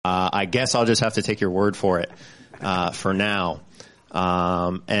I guess I'll just have to take your word for it for now.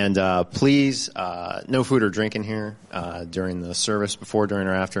 And please, no food or drink in here during the service, before, during,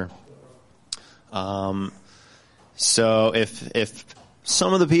 or after. So if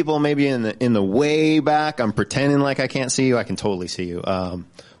some of the people maybe in the way back, I'm pretending like I can't see you, I can totally see you.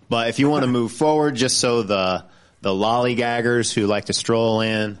 But if you want to move forward, just so the lollygaggers who like to stroll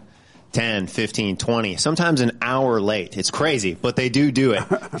in 10, 15, 20, sometimes an hour late. It's crazy, but they do it.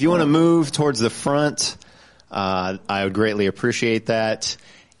 If you want to move towards the front, I would greatly appreciate that.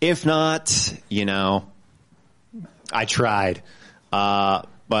 If not, I tried.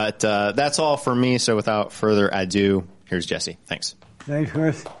 But that's all for me, so without further ado, here's Jesse. Thanks. Thanks,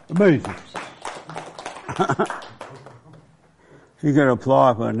 Chris. Amazing. You get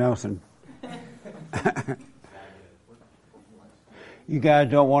applause for Nelson. You guys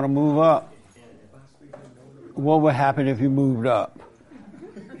don't want to move up. What would happen if you moved up?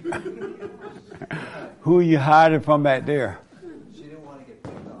 Who are you hiding from back there? She didn't want to get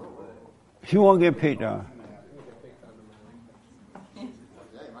picked on. She won't get picked on.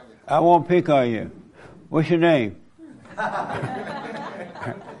 I won't pick on you. What's your name?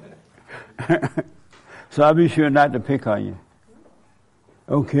 So I'll be sure not to pick on you.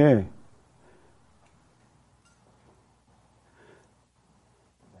 Okay.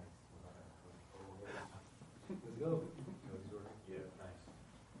 Let's go.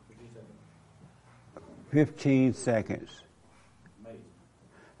 15 seconds.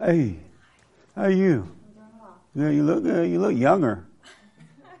 Hey, how are you? Yeah, you look good. You look younger.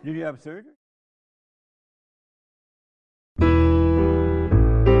 Did you have surgery?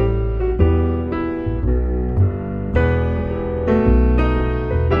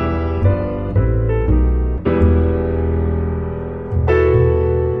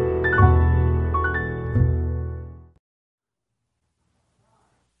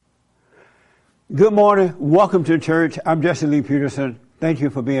 Good morning. Welcome to church. I'm Jesse Lee Peterson. Thank you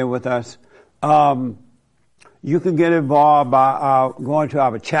for being with us. You can get involved by going to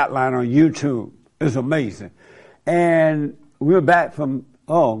our chat line on YouTube. It's amazing. And we're back from,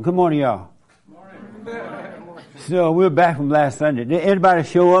 good morning, y'all. Morning. So we're back from last Sunday. Did anybody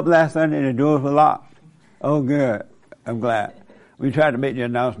show up last Sunday and the doors were locked? Oh, good. I'm glad. We tried to make the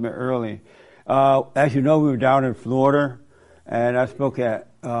announcement early. As you know, we were down in Florida, and I spoke at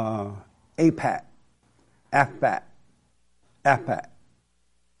APAC,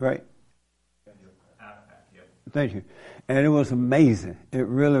 right? Thank you. And it was amazing. It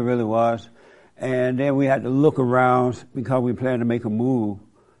really, really was. And then we had to look around because we planned to make a move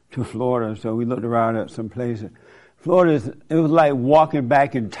to Florida. So we looked around at some places. Florida, it was like walking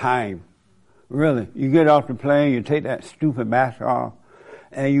back in time. Really. You get off the plane, you take that stupid mask off,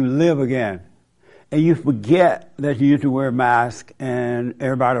 and you live again. And you forget that you used to wear a mask and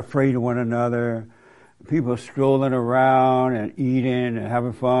everybody afraid of one another. People strolling around and eating and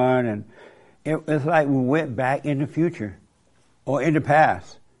having fun. And it's like we went back in the future, or in the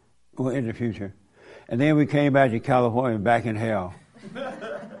past, or in the future. And then we came back to California, back in hell.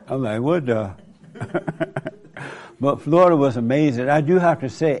 I'm like, what the? But Florida was amazing. I do have to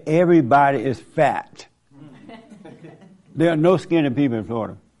say, everybody is fat. There are no skinny people in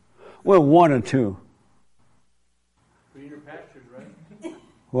Florida. Well, one or two. Greener pastures, right?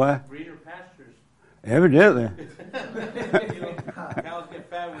 What? Greener pastures. Evidently. Cows get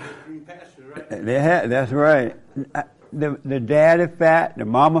fat when they're green pastures, right? That's right. The daddy fat, the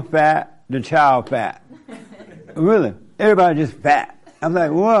mama fat, the child fat. Really. Everybody just fat. I'm like,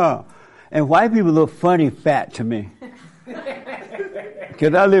 whoa. And white people look funny fat to me.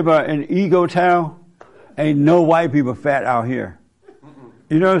 Because I live in Ego Town. Ain't no white people fat out here.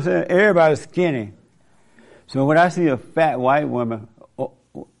 You know what I'm saying? Everybody's skinny. So when I see a fat white woman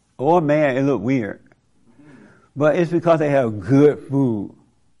or man, it look weird. But it's because they have good food.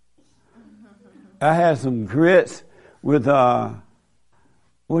 I had some grits with,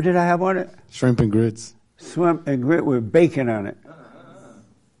 what did I have on it? Shrimp and grits. Shrimp and grit with bacon on it.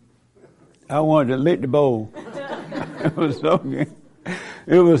 I wanted to lick the bowl. It was so good.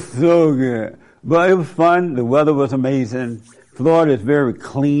 It was so good. But it was fun. The weather was amazing. Florida is very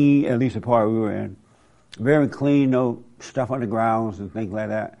clean, at least the part we were in. Very clean, no stuff on the grounds and things like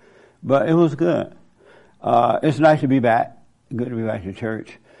that. But it was good. It's nice to be back. Good to be back to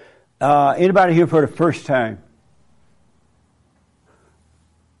church. Anybody here for the first time?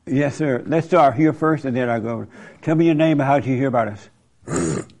 Yes, sir. Let's start here first and then I'll go. Tell me your name and how did you hear about us?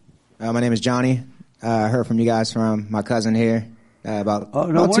 My name is Johnny. I heard from you guys from my cousin here about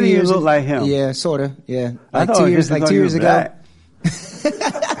 2 You years. look like him. Yeah, sort of. Yeah, I like thought 2 years. Like 2 years ago. Black.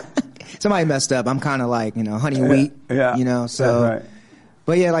 Somebody messed up. I'm kind of like honey wheat. Yeah. So. That's right.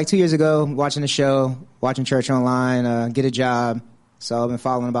 But yeah, like 2 years ago, watching the show, watching church online, get a job. So I've been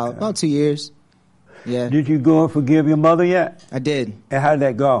following about 2 years. Yeah. Did you go and forgive your mother yet? I did. And how did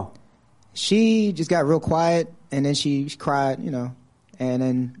that go? She just got real quiet, and then she cried, and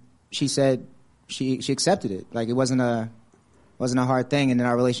then she said she accepted it. Like it wasn't a hard thing, and then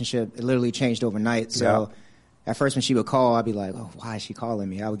our relationship, it literally changed overnight. So at first when she would call, I'd be like, oh, why is she calling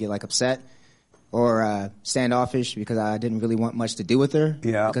me? I would get like upset or standoffish because I didn't really want much to do with her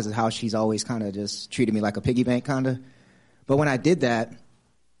because of how she's always kind of just treated me like a piggy bank kind of. But when I did that,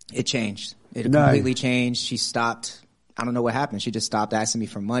 it changed. It completely changed. She stopped. I don't know what happened. She just stopped asking me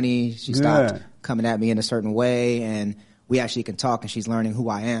for money. She stopped coming at me in a certain way, and we actually can talk, and she's learning who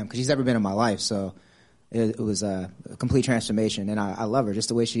I am because she's never been in my life. So it was a complete transformation, and I love her just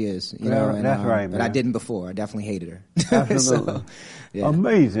the way she is. That's right, man. But I didn't before. I definitely hated her. Absolutely. So,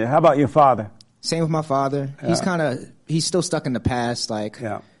 Amazing. How about your father? Same with my father. He's still stuck in the past,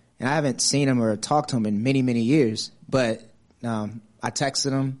 and I haven't seen him or talked to him in many, many years. But I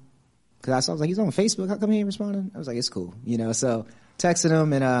texted him because I was like, he's on Facebook. How come he ain't responding? I was like, it's cool, So texted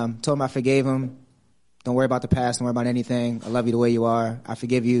him and told him I forgave him. Don't worry about the past. Don't worry about anything. I love you the way you are. I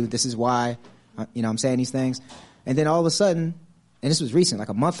forgive you. This is why, I'm saying these things. And then all of a sudden, and this was recent, like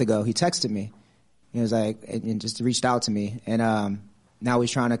a month ago, he texted me. He was like, and just reached out to me. And now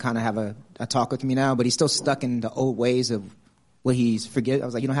he's trying to kind of have a talk with me now, but he's still stuck in the old ways of what he's forget. I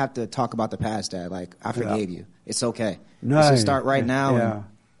was like, you don't have to talk about the past, Dad. Like, I forgave you. It's okay. Nice. Let's just start right now and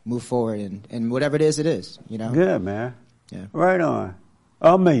move forward. And whatever it is, it is, Good, man. Yeah. Right on.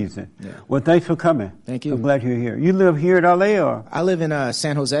 Amazing. Yeah. Well, thanks for coming. Thank you. I'm glad you're here. You live here in L.A. or? I live in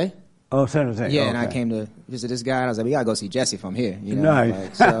San Jose. Oh, San Jose. Yeah, okay. and I came to visit this guy, and I was like, we got to go see Jesse from here.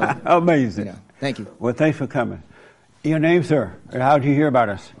 Nice. Amazing. Thank you. Well, thanks for coming. Your name, sir, and how did you hear about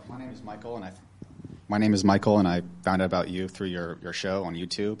us? My name is Michael, and I found out about you through your show on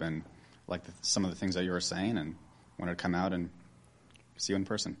YouTube, and like some of the things that you were saying, and wanted to come out and see you in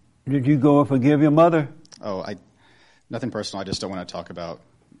person. Did you go and forgive your mother? Oh, nothing personal. I just don't want to talk about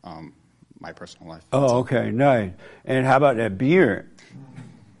my personal life. Oh, okay, nice. And how about that beard?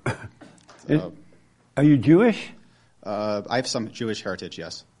 Are you Jewish? I have some Jewish heritage,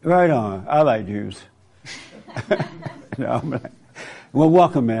 yes. Right on. I like Jews. No, well,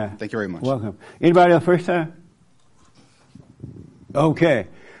 welcome, man. Thank you very much. Welcome. Anybody else first time? Okay.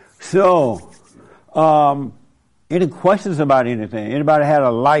 So, any questions about anything? Anybody had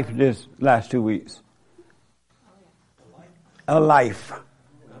a life this last 2 weeks? A life.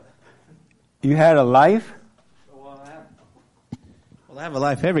 You had a life? Well, I have a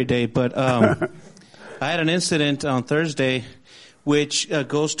life every day, but I had an incident on Thursday which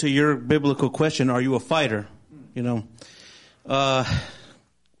goes to your biblical question, are you a fighter? I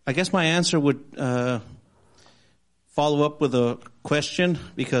guess my answer would follow up with a question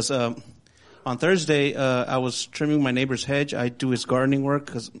because on Thursday I was trimming my neighbor's hedge. I do his gardening work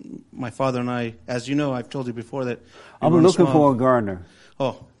because my father and I, as you know, I've told you before that I'm looking for a gardener.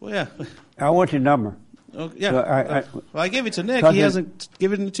 Oh, well, yeah. I want your number. Oh, yeah. So I gave it to Nick. He hasn't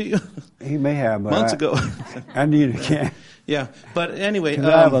given it to you. He may have, but months ago. I need it again. Yeah, but anyway.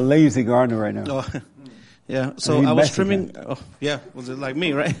 I have a lazy gardener right now. Oh, yeah, so I was trimming. Oh, yeah, was it like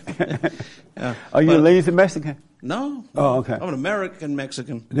me, right? Yeah. Are you a lazy Mexican? No. Oh, okay. I'm an American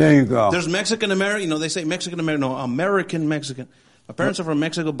Mexican. There you go. There's Mexican American. They say Mexican American. No, American Mexican. My parents are from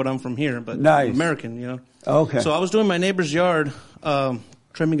Mexico, but I'm from here. But nice. I'm American, Okay. So I was doing my neighbor's yard,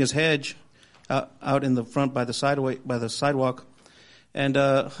 trimming his hedge out in the front by the sidewalk, and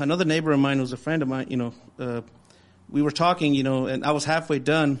another neighbor of mine who's a friend of mine. We were talking, and I was halfway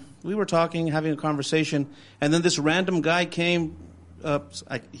done. We were talking, having a conversation, and then this random guy came up.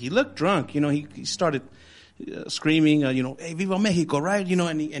 He looked drunk, He started screaming, "Hey, Viva Mexico!" Right,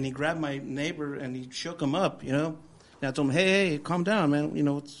 and he grabbed my neighbor and he shook him up, And I told him, "Hey, calm down, man.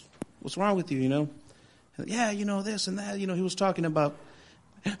 What's wrong with you? Yeah, this and that. He was talking about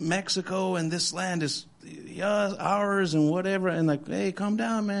Mexico and this land is ours and whatever, and like, hey, calm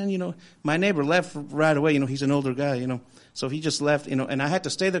down, man. My neighbor left right away. He's an older guy, so he just left, and I had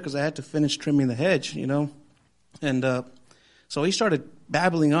to stay there because I had to finish trimming the hedge, and so he started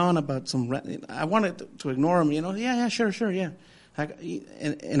babbling on about some. I wanted to ignore him, yeah, sure, yeah.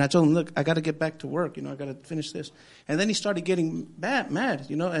 And I told him, look, I got to get back to work, I got to finish this, and then he started getting mad,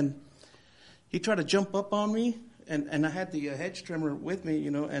 and he tried to jump up on me. And I had the hedge trimmer with me,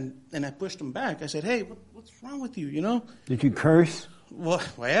 and I pushed him back. I said, hey, what's wrong with you, Did you curse? Well,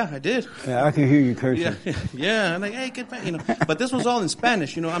 yeah, I did. Yeah, I can hear you cursing. Yeah. I'm like, hey, get back, But this was all in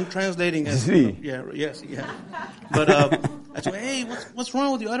Spanish, I'm translating as, Sí. yeah. But I said, hey, what's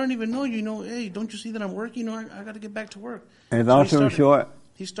wrong with you? I don't even know you. Hey, don't you see that I'm working? I got to get back to work. And long story short,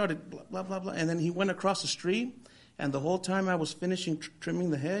 he started blah, blah, blah, blah, and then he went across the street, and the whole time I was finishing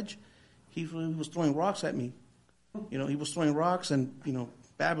trimming the hedge, he was throwing rocks at me. He was throwing rocks and,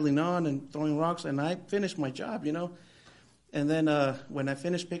 babbling on and throwing rocks, and I finished my job, And then when I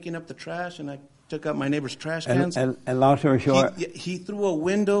finished picking up the trash and I took out my neighbor's trash cans. And long story short. He threw a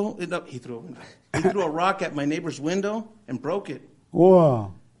window. He threw a rock at my neighbor's window and broke it.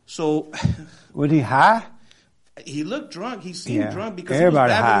 Whoa. So. Was he high? He looked drunk. He seemed drunk because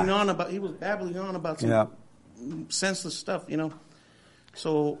Everybody he was babbling on about some senseless stuff,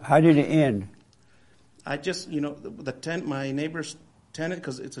 So. How did it end? I just, the tent, my neighbor's tenant,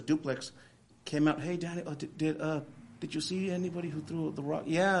 because it's a duplex, came out. Hey, Danny, did you see anybody who threw the rock?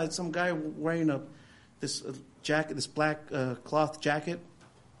 Yeah, it's some guy wearing this jacket, this black cloth jacket.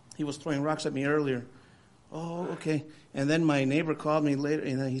 He was throwing rocks at me earlier. Oh, okay. And then my neighbor called me later,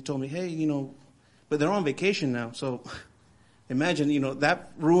 and then he told me, hey, but they're on vacation now. So imagine,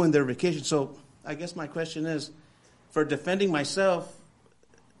 that ruined their vacation. So I guess my question is, for defending myself,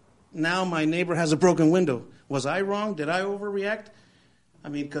 now my neighbor has a broken window. Was I wrong? Did I overreact? I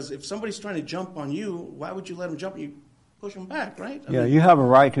mean, because if somebody's trying to jump on you, why would you let them jump? You push them back, right? I mean, you have a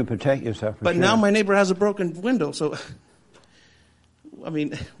right to protect yourself. But now my neighbor has a broken window, so, I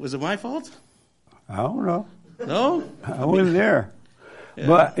mean, was it my fault? I don't know. No? I wasn't there. Yeah.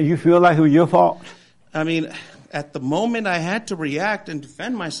 But you feel like it was your fault? I mean, at the moment I had to react and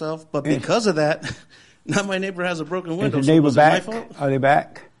defend myself, but because of that, now my neighbor has a broken window. Is the neighbor back? It my fault? Are they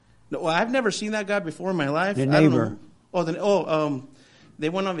back? No, well, I've never seen that guy before in my life. The neighbor. They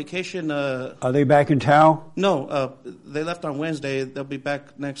went on vacation. Are they back in town? No, they left on Wednesday. They'll be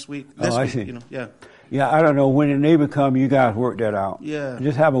back next week. This I week, see. Yeah. Yeah, I don't know. When the neighbor come, you guys work that out. Yeah.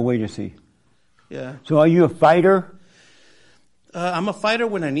 Just have a wait to see. Yeah. So are you a fighter? I'm a fighter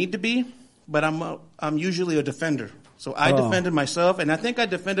when I need to be, but I'm usually a defender. So I defended myself, and I think I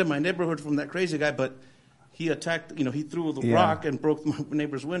defended my neighborhood from that crazy guy, but he attacked, he threw the rock and broke my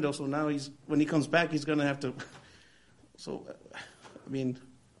neighbor's window. So now when he comes back, he's going to have to. So, I mean.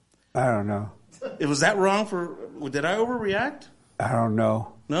 I don't know. Was that wrong did I overreact? I don't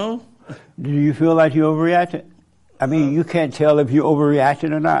know. No? Do you feel like you overreacted? I mean, you can't tell if you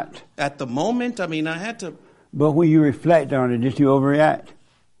overreacted or not. At the moment, I mean, I had to. But when you reflect on it, did you overreact?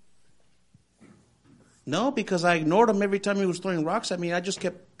 No, because I ignored him every time he was throwing rocks at me. I just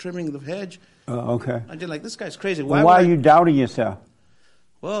kept trimming the hedge. Okay. I did like, this guy's crazy. Why are you doubting yourself?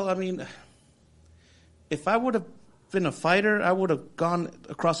 Well, I mean, if I would have been a fighter, I would have gone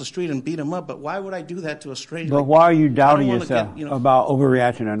across the street and beat him up. But why would I do that to a stranger? But why are you doubting yourself about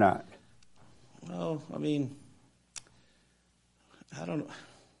overreacting or not? Well, I mean, I don't know.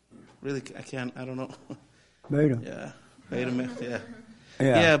 Really, I can't. I don't know. Wait a minute.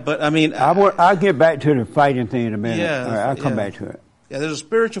 Yeah, but I mean, I'll get back to the fighting thing in a minute. Yeah, all right, I'll come back to it. Yeah, there's a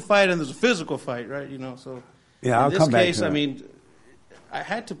spiritual fight and there's a physical fight, right? So yeah, I'll come back to it. In this case, I mean, I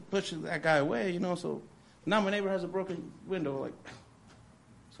had to push that guy away, So now my neighbor has a broken window, like.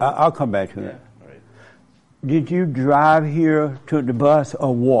 So, I'll come back to it. All right. Did you drive here, took the bus,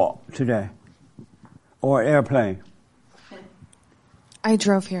 or walk today, or airplane? I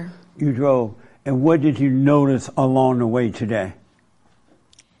drove here. You drove. And what did you notice along the way today?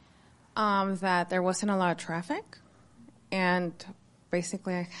 That there wasn't a lot of traffic, and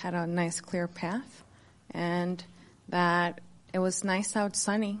basically I had a nice clear path, and that it was nice out,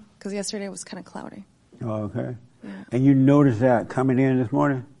 sunny, because yesterday it was kind of cloudy. Oh, okay. Yeah. And you noticed that coming in this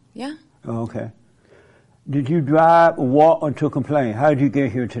morning? Yeah. Oh, okay. Did you drive, walk, or took a plane? How did you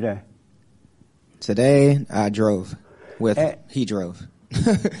get here today? Today I drove. He drove.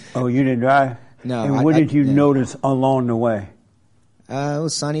 Oh, you didn't drive? No. And what did you notice along the way? It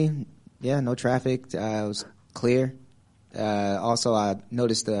was sunny. Yeah, no traffic. It was clear. Also, I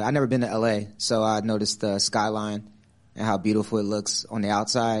noticed I've never been to LA, so I noticed the skyline and how beautiful it looks on the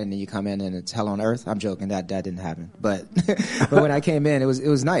outside, and then you come in and it's hell on earth. I'm joking, that didn't happen. But when I came in, it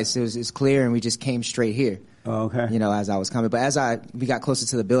was nice. It was clear, and we just came straight here. Oh, okay. As I was coming. But as we got closer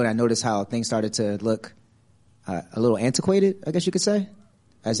to the building, I noticed how things started to look a little antiquated, I guess you could say.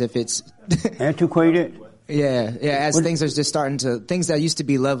 As if it's antiquated. Yeah. As things are just things that used to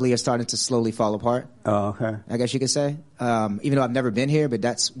be lovely are starting to slowly fall apart. Oh, okay. I guess you could say. Even though I've never been here, but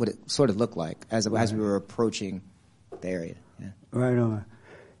that's what it sort of looked like as we were approaching the area. Yeah. Right on.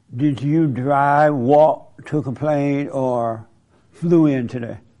 Did you drive, walk, took a plane, or flew in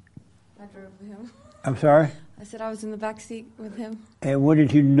today? I drove him. I'm sorry? I said I was in the back seat with him. And what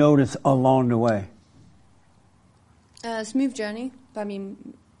did you notice along the way? Smooth journey. I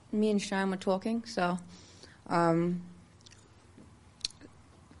mean, me and Shine were talking, so kind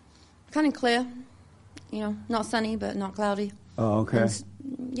of clear. You know, not sunny, but not cloudy. Oh, okay. And,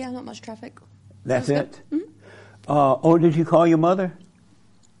 yeah, not much traffic. That's So it? Mm-hmm. Did you call your mother?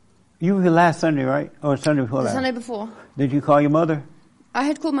 You were here last Sunday, right? Or Sunday before The that? Sunday before. Did you call your mother? I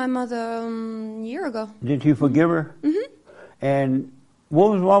had called my mother a year ago. Did you forgive her? Mm-hmm. And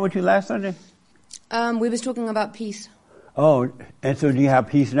what was wrong with you last Sunday? We was talking about peace. Oh, and so do you have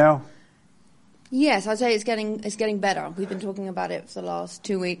peace now? Yes, I'd say it's getting better. We've been talking about it for the last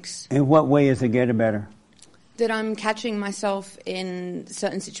 2 weeks. In what way is it getting better? That I'm catching myself in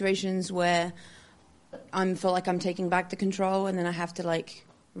certain situations where I feel like I'm taking back the control, and then I have to like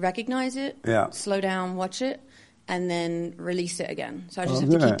recognize it, slow down, watch it, and then release it again. So I just have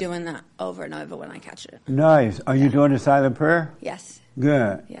to keep doing that over and over when I catch it. Nice. Are you doing the silent prayer? Yes.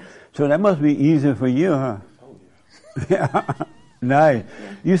 Good. Yeah. So that must be easy for you, huh? Yeah. Nice.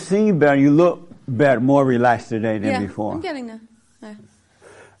 Yeah. You seem better. You look better, more relaxed today than before. I'm getting there. Yeah.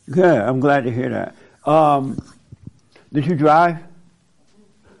 Good. I'm glad to hear that. Did you drive?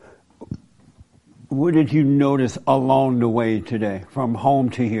 What did you notice along the way today, from home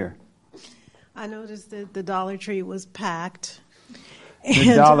to here? I noticed that the Dollar Tree was packed.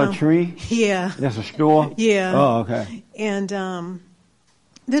 The Dollar Tree? Yeah. That's a store? Yeah. Oh, okay. And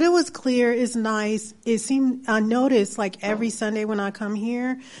that it was clear, it's nice. It seemed, I noticed like every Sunday when I come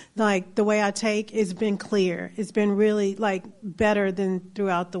here, like the way I take, it's been clear. It's been really like better than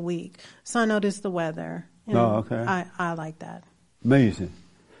throughout the week. So I noticed the weather. And okay. I like that. Amazing.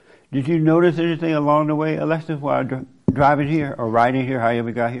 Did you notice anything along the way, Alexis, while driving here or riding here, however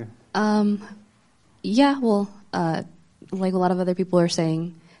you got here? Yeah, well, like a lot of other people are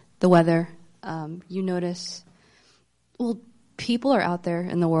saying, the weather, you notice, well, people are out there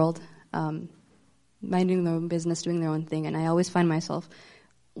in the world, minding their own business, doing their own thing, and I always find myself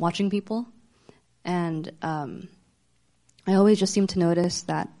watching people, and I always just seem to notice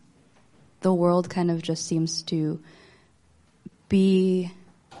that the world kind of just seems to be,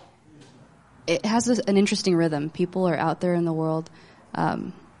 it has an interesting rhythm. People are out there in the world,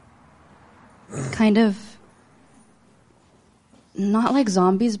 kind of not like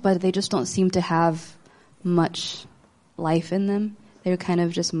zombies, but they just don't seem to have much life in them. They're kind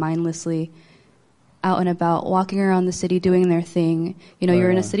of just mindlessly out and about, walking around the city, doing their thing. You know,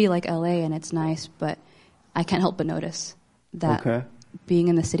 you're in a city like LA and it's nice, but I can't help but notice that being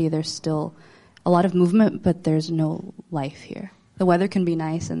in the city, there's still a lot of movement, but there's no life here. The weather can be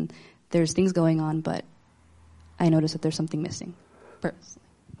nice and there's things going on, but I notice that there's something missing. Personally.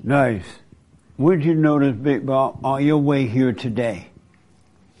 Nice. What did you notice, Big Bob, on your way here today?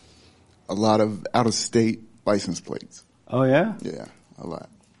 A lot of out-of-state license plates. Oh, yeah? Yeah, a lot.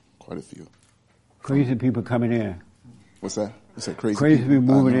 Quite a few. Crazy people coming in. What's that? What's that crazy people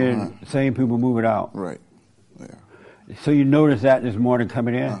moving in, huh? Same people moving out. Right. Yeah. So you noticed that this morning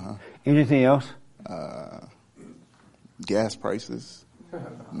coming in? Uh-huh. Anything else? Gas prices.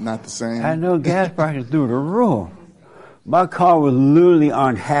 Not the same. I know gas prices through the roof. My car was literally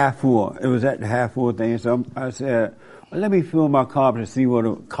on half full. It was at the half full thing. So I said, well, let me fill my car to see what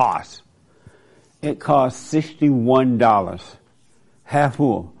it costs. It cost $61, half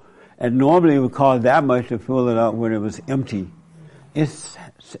full. And normally it would cost that much to fill it up when it was empty.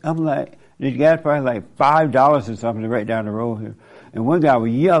 I'm like, the gas price is like $5 or something right down the road here. And one guy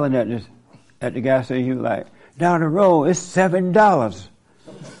was yelling at the gas station. He was like, down the road, it's $7.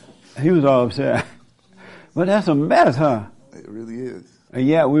 He was all upset. But that's a mess, huh? It really is. And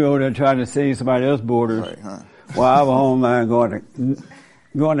yeah, we were over there trying to save somebody else's borders. Right, huh? While I was online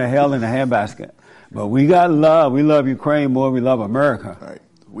going to hell in a handbasket. But we got love. We love Ukraine more than we love America. Right.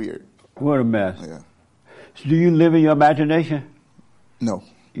 Weird. What a mess. Yeah. So do you live in your imagination? No.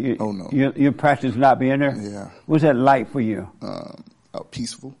 No. Your practice not being there? Yeah. What's that like for you?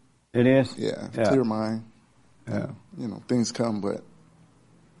 Peaceful. It is? Yeah. Clear mind. Yeah. You know, things come, but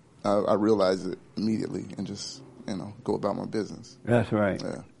I realize it immediately and just, go about my business. That's right.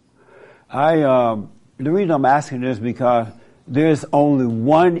 Yeah. The reason I'm asking this is because there's only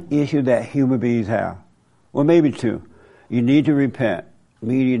one issue that human beings have. Well, maybe two. You need to repent.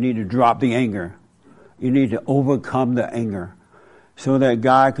 Meaning you need to drop the anger. You need to overcome the anger so that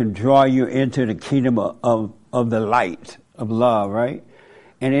God can draw you into the kingdom of the light of love, right?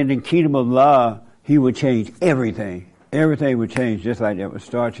 And in the kingdom of love, He would change everything. Everything would change just like that would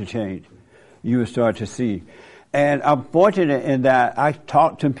start to change. You would start to see. And I'm fortunate in that I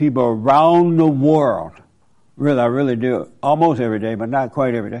talk to people around the world. Really, I really do. Almost every day, but not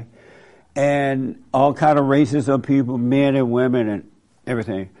quite every day. and all kind of races of people, men and women and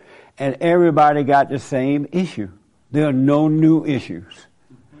everything. And everybody got the same issue. There are no new issues.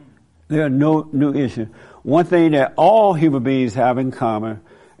 There are no new issues. One thing that all human beings have in common,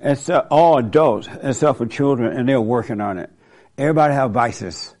 except all adults, except for children, and they're working on it. Everybody have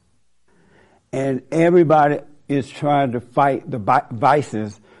vices. And everybody is trying to fight the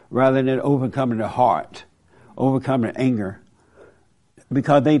vices rather than overcoming the heart, overcoming anger.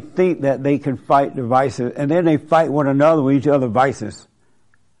 Because they think that they can fight the vices, and then they fight one another with each other's vices.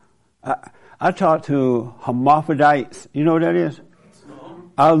 I talked to hermaphrodites. You know what that is?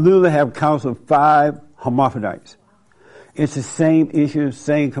 I literally have counseled 5 hermaphrodites. It's the same issue,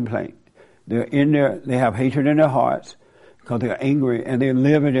 same complaint. They're in there, they have hatred in their hearts because they're angry, and they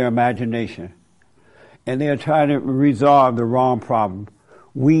live in their imagination. And they're trying to resolve the wrong problem.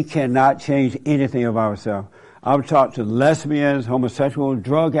 We cannot change anything of ourselves. I've talked to lesbians, homosexuals,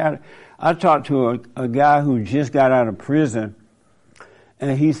 drug addicts. I talked to a guy who just got out of prison,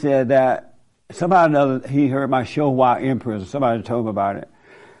 and he said that somehow or another he heard my show while in prison. Somebody told him about it.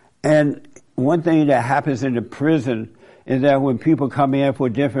 And one thing that happens in the prison is that when people come in for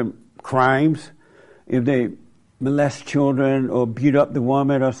different crimes, if they molest children or beat up the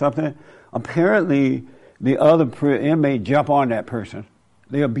woman or something, apparently the other inmate jump on that person.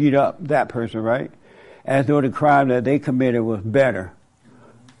 They'll beat up that person, right? As though the crime that they committed was better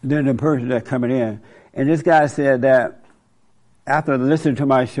than the person that's coming in. And this guy said that after listening to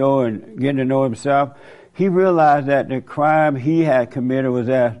my show and getting to know himself, he realized that the crime he had committed was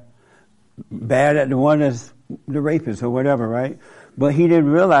as bad as the one that's the rapist or whatever, right? But he didn't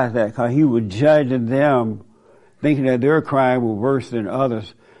realize that because he was judging them, thinking that their crime was worse than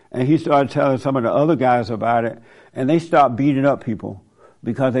others. And he started telling some of the other guys about it, and they stopped beating up people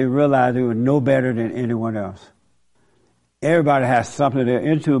because they realized they were no better than anyone else. Everybody has something they're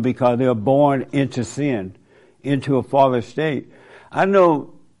into because they're born into sin, into a fallen state. I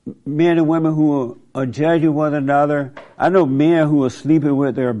know men and women who are judging one another. I know men who are sleeping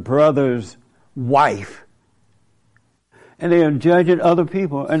with their brother's wife. And they are judging other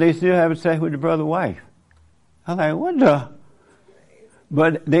people, and they still having sex with the brother's wife. I'm like, what the?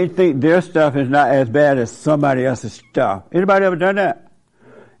 But they think their stuff is not as bad as somebody else's stuff. Anybody ever done that?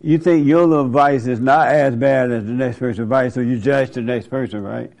 You think your little vice is not as bad as the next person's vice, so you judge the next person,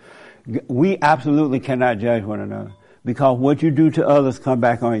 right? We absolutely cannot judge one another because what you do to others come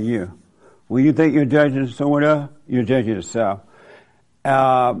back on you. When you think you're judging someone else, you're judging yourself.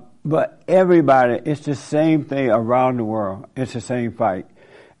 But everybody, it's the same thing around the world. It's the same fight.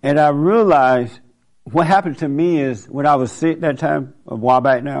 And I realized what happened to me is when I was sick that time, a while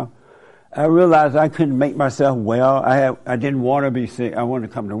back now, I realized I couldn't make myself well. I didn't want to be sick. I wanted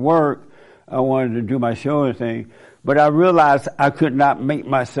to come to work. I wanted to do my show and thing. But I realized I could not make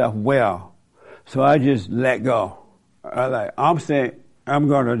myself well. So I just let go. I'm sick. I'm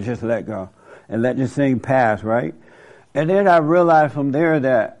going to just let go and let this thing pass, right? And then I realized from there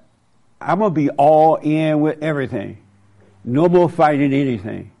that I'm going to be all in with everything. No more fighting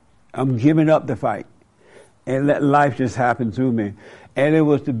anything. I'm giving up the fight and let life just happen through me. And it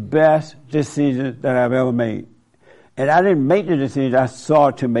was the best decision that I've ever made. And I didn't make the decision. I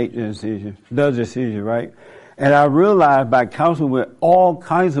sought to make the decision, right? And I realized by counseling with all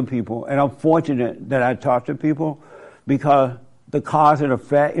kinds of people, and I'm fortunate that I talk to people because the cause and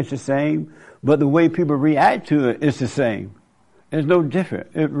effect is the same, but the way people react to it is the same. It's no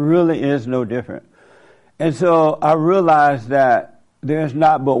different. It really is no different. And so I realized that there's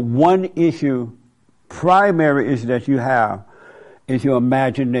not but one issue, primary issue that you have, is your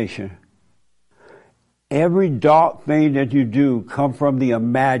imagination. Every dark thing that you do come from the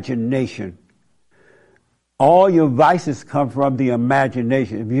imagination. All your vices come from the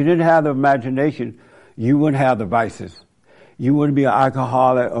imagination. If you didn't have the imagination, you wouldn't have the vices. You wouldn't be an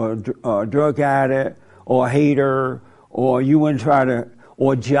alcoholic or a drug addict or a hater, or you wouldn't try to,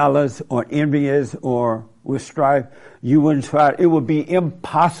 or jealous or envious or with strife. You wouldn't try. It would be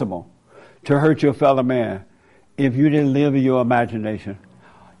impossible to hurt your fellow man if you didn't live in your imagination.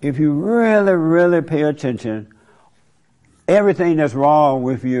 If you really, really pay attention, everything that's wrong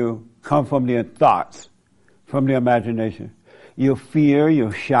with you comes from your thoughts, from the imagination. Your fear,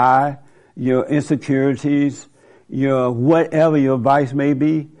 your shy, your insecurities, your whatever your vice may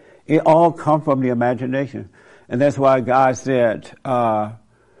be, it all comes from the imagination. And that's why God said,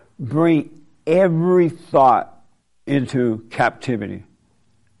 bring every thought into captivity.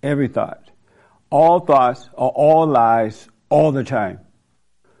 Every thought. All thoughts are all lies all the time.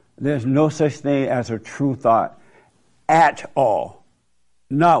 There's no such thing as a true thought at all.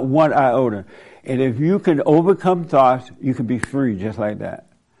 Not one iota. And if you can overcome thoughts, you can be free just like that.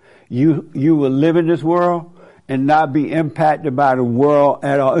 you will live in this world and not be impacted by the world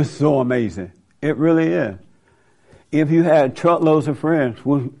at all. It's so amazing. It really is. If you had truckloads of friends,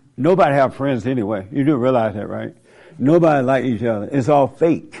 well, nobody have friends anyway. You do realize that, right? Nobody like each other. It's all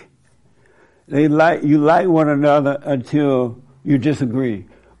fake. You like one another until you disagree,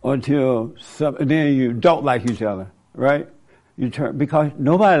 until then you don't like each other, right? Because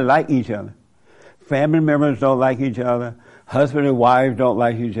nobody like each other. Family members don't like each other. Husband and wife don't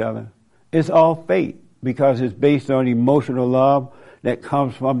like each other. It's all fake because it's based on emotional love that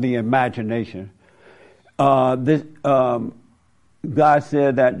comes from the imagination. God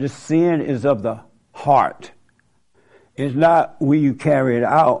said that the sin is of the heart. It's not where you carry it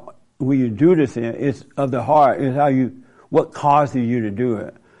out, where you do the sin. It's of the heart. It's what causes you to do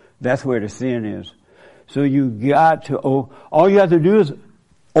it. That's where the sin is. So you got to, all you have to do is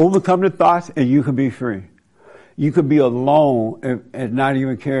overcome the thoughts and you can be free. You could be alone and not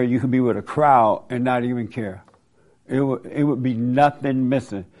even care. You could be with a crowd and not even care. It would be nothing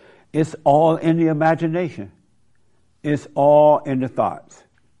missing. It's all in the imagination. It's all in the thoughts.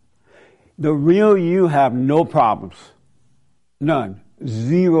 The real you have no problems. None.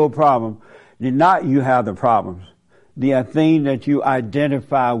 Zero problem. The not you have the problems. The thing that you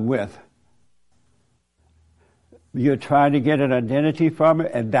identify with. You're trying to get an identity from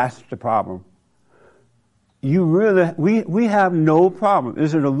it, and that's the problem. We have no problem.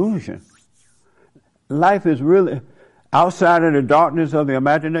 It's an illusion. Life is really, outside of the darkness of the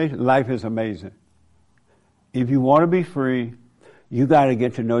imagination, life is amazing. If you want to be free, you got to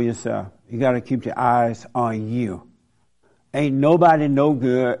get to know yourself. You got to keep your eyes on you. Ain't nobody no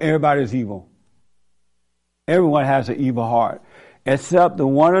good. Everybody's evil. Everyone has an evil heart, except the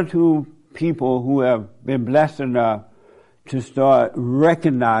one or two people who have been blessed enough to start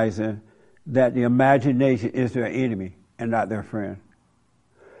recognizing that the imagination is their enemy and not their friend.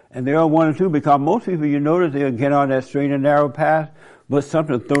 And there are one or two, because most people, you notice, they'll get on that straight and narrow path, but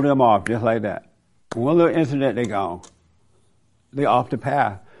something will throw them off just like that. One little incident, they're gone. They're off the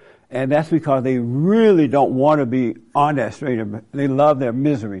path. And that's because they really don't want to be on that straight and they love their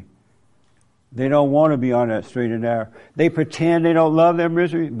misery. They don't want to be on that straight and narrow. They pretend they don't love their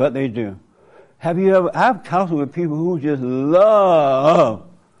misery, but they do. I've counseled with people who just love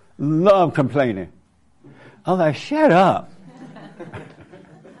complaining. I was like, shut up.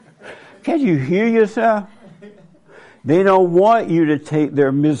 Can't you hear yourself? They don't want you to take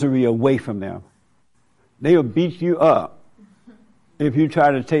their misery away from them. They'll beat you up if you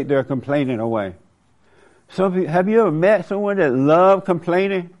try to take their complaining away. Have you ever met someone that loves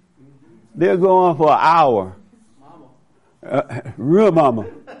complaining? They'll go on for an hour. Real mama.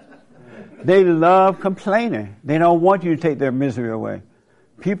 They love complaining. They don't want you to take their misery away.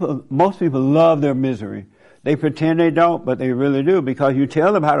 Most people love their misery. They pretend they don't, but they really do, because you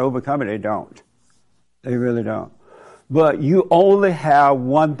tell them how to overcome it, they don't. They really don't. But you only have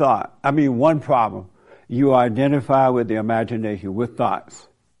one problem. You identify with the imagination, with thoughts.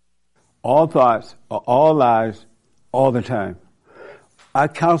 All thoughts are all lies all the time. I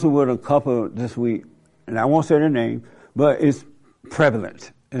counseled with a couple this week, and I won't say their name, but it's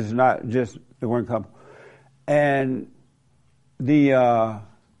prevalent. It's not just the one couple. And the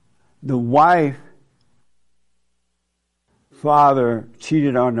wife, father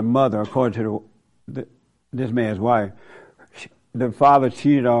cheated on the mother, according to this man's wife. The father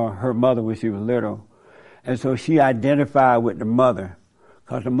cheated on her mother when she was little. And so she identified with the mother,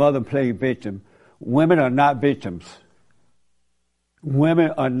 because the mother played victim. Women are not victims. Women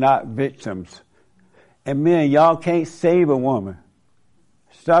are not victims. And men, y'all can't save a woman.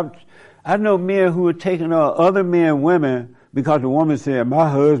 Stop. I know men who are taking on other men, women, because the woman said, my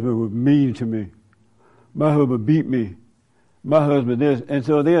husband was mean to me. My husband beat me. My husband this. And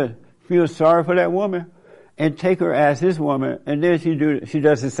so they'll feel sorry for that woman and take her as his woman, and then she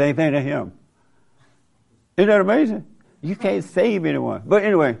does the same thing to him. Isn't that amazing? You can't save anyone. But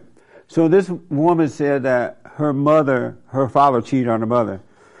anyway, so this woman said that her father cheated on the mother.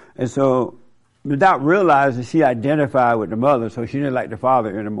 And so without realizing, she identified with the mother, so she didn't like the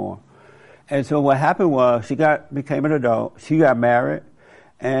father anymore. And so what happened was she became an adult, she got married,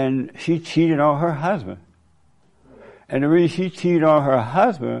 and she cheated on her husband. And the reason she cheated on her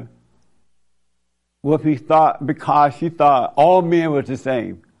husband was because she thought all men were the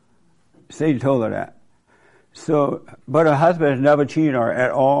same. Satan told her that. So, but her husband has never cheated on her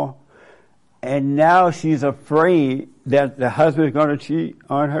at all. And now she's afraid that the husband is going to cheat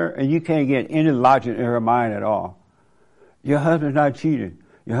on her, and you can't get any logic in her mind at all. Your husband's not cheating.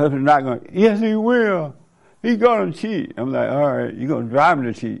 Your husband's not going to, yes, he will. He's going to cheat. I'm like, all right, you're going to drive him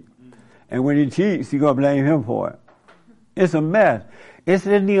to cheat. And when he cheats, you're going to blame him for it. It's a mess. It's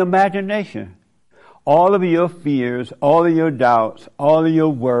in the imagination. All of your fears, all of your doubts, all of your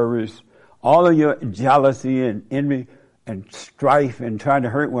worries, all of your jealousy and envy and strife and trying to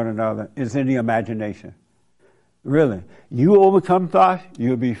hurt one another is in the imagination. Really. You overcome thoughts,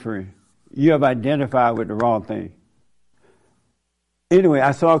 you'll be free. You have identified with the wrong thing. Anyway,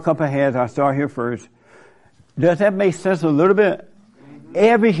 I saw a couple of hands. I saw here first. Does that make sense a little bit?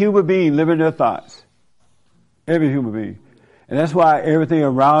 Every human being living their thoughts. Every human being. And that's why everything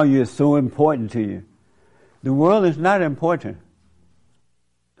around you is so important to you. The world is not important.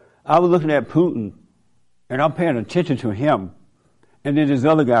 I was looking at Putin, and I'm paying attention to him. And then this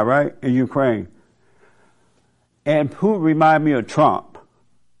other guy, right, in Ukraine. And Putin reminded me of Trump.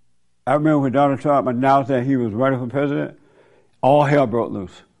 I remember when Donald Trump announced that he was running for president, all hell broke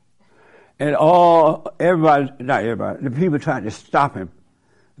loose. And the people tried to stop him.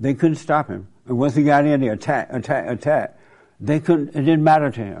 They couldn't stop him. And once he got in, they attacked. They couldn't, it didn't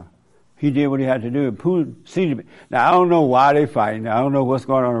matter to him. He did what he had to do. Putin seemed to be, now I don't know why they're fighting. I don't know what's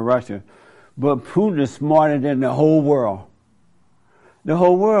going on in Russia. But Putin is smarter than the whole world. The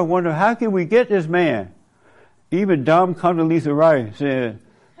whole world wonder, how can we get this man? Even dumb Condoleezza Rice said,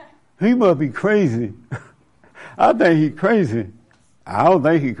 he must be crazy. I think he's crazy. I don't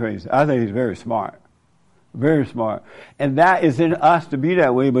think he's crazy. I think he's very smart. Very smart. And that is in us to be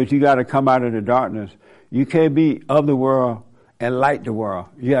that way, but you got to come out of the darkness. You can't be of the world and like the world.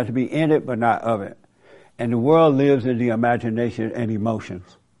 You have to be in it, but not of it. And the world lives in the imagination and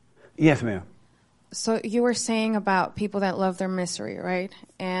emotions. Yes, ma'am. So you were saying about people that love their misery, right?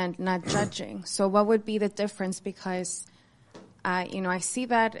 And not judging. So what would be the difference? Because, I see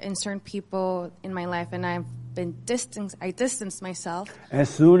that in certain people in my life, and I distance myself. As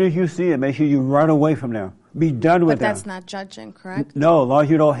soon as you see it, make sure you run away from them. Be done with them. But that's not judging, correct? No, as long as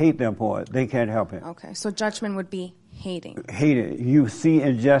you don't hate them for it. They can't help it. Okay, so judgment would be hating. Hate it. You see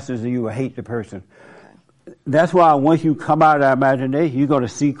injustice and you will hate the person. Okay. That's why once you come out of that imagination, you're going to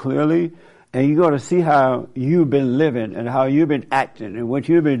see clearly, and you're going to see how you've been living and how you've been acting and what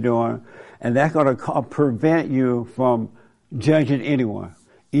you've been doing, and that's going to prevent you from judging anyone,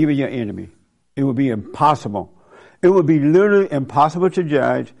 even your enemy. It would be impossible. It would be literally impossible to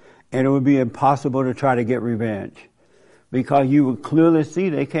judge, and it would be impossible to try to get revenge, because you would clearly see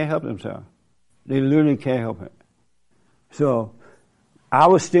they can't help themselves. They literally can't help it. So I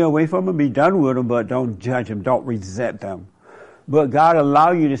would stay away from them, be done with them, but don't judge them, don't resent them. But God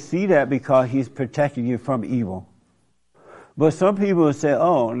allow you to see that because he's protecting you from evil. But some people will say,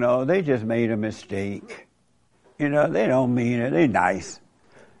 oh, no, they just made a mistake. They don't mean it. They're nice.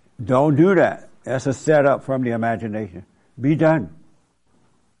 Don't do that. That's a setup from the imagination. Be done.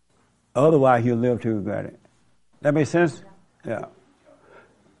 Otherwise, you'll live to regret it. That make sense? Yeah.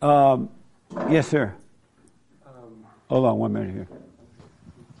 Yes, sir. Hold on 1 minute here.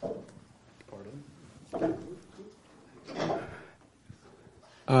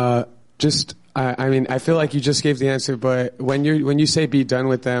 I feel like you just gave the answer, but when you say be done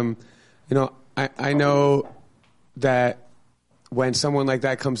with them, I know that when someone like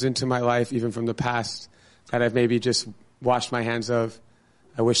that comes into my life, even from the past, that I've maybe just washed my hands of,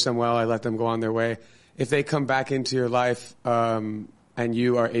 I wish them well, I let them go on their way. If they come back into your life, and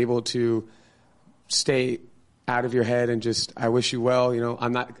you are able to stay out of your head and just, I wish you well,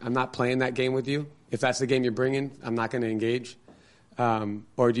 I'm not playing that game with you. If that's the game you're bringing, I'm not going to engage.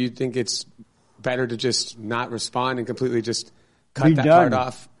 Or do you think it's better to just not respond and completely just cut that part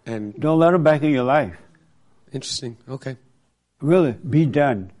off? And don't let them back in your life. Interesting. Okay. Really, be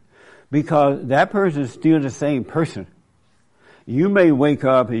done. Because that person is still the same person. You may wake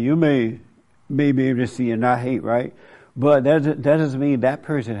up and you may be able to see and not hate, right? But that doesn't mean that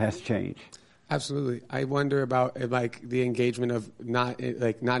person has changed. Absolutely. I wonder about the engagement of not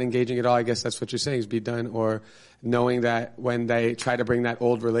engaging at all. I guess that's what you're saying is be done, or knowing that when they try to bring that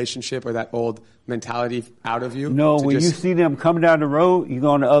old relationship or that old mentality out of you. No, when you see them coming down the road, you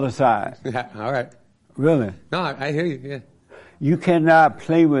go on the other side. Yeah, all right. Really? No, I hear you, yeah. You cannot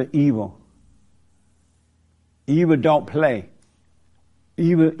play with evil. Evil don't play.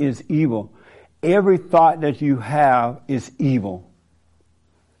 Evil is evil. Every thought that you have is evil.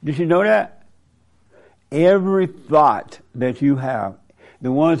 Did you know that? Every thought that you have,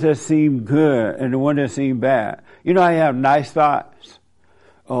 the ones that seem good and the ones that seem bad. I have nice thoughts.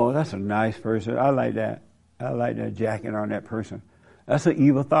 Oh, that's a nice person. I like that. I like that jacket on that person. That's an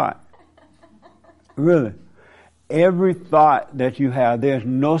evil thought. Really. Every thought that you have, there's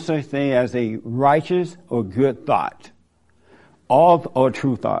no such thing as a righteous or good thought. Or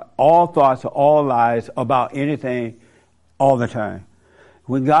true thought. All thoughts are all lies about anything all the time.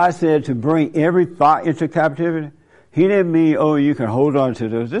 When God said to bring every thought into captivity, He didn't mean, oh, you can hold on to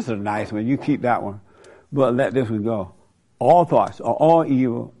this. This is a nice one. You keep that one. But let this one go. All thoughts are all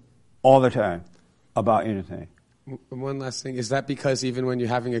evil all the time about anything. One last thing. Is that because even when you're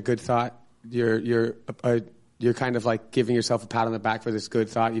having a good thought, you're kind of like giving yourself a pat on the back for this good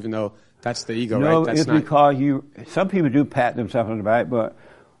thought, even though that's the ego, no, right? That's it's not... because some people do pat themselves on the back, but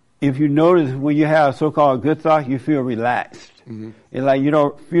if you notice when you have so-called good thoughts, you feel relaxed. Mm-hmm. It's like you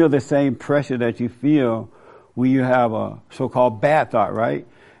don't feel the same pressure that you feel when you have a so-called bad thought, right?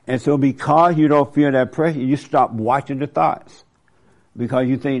 And so because you don't feel that pressure, you stop watching the thoughts. Because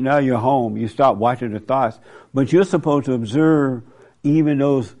you think now you're home, you stop watching the thoughts. But you're supposed to observe even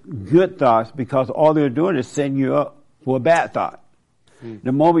those good thoughts because all they're doing is setting you up for a bad thought.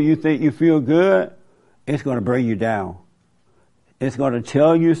 The moment you think you feel good, it's going to bring you down. It's going to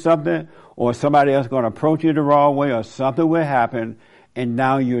tell you something, or somebody else is going to approach you the wrong way, or something will happen, and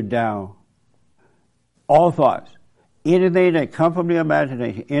now you're down. All thoughts. Anything that come from the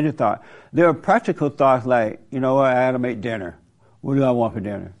imagination, any thought. There are practical thoughts like, you know what, I got to make dinner. What do I want for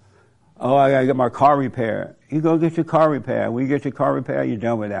dinner? Oh, I got to get my car repaired. You go get your car repaired. When you get your car repaired, you're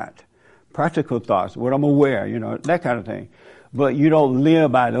done with that. Practical thoughts, what I'm going to wear, you know, that kind of thing. But you don't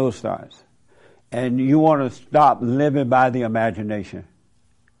live by those thoughts. And you want to stop living by the imagination.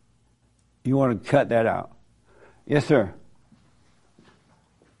 You want to cut that out. Yes, sir.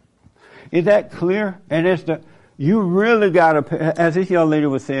 Is that clear? And you really got to, as this young lady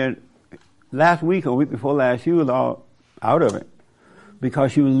was saying, last week or week before last, she was all out of it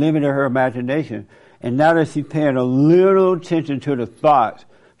because she was living in her imagination. And now that she's paying a little attention to the thoughts,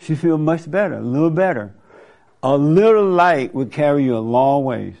 she feels much better, a little better. A little light would carry you a long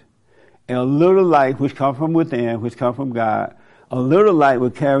ways. And a little light, which comes from within, which comes from God, a little light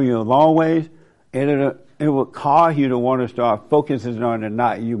would carry you a long ways, and it would cause you to want to start focusing on the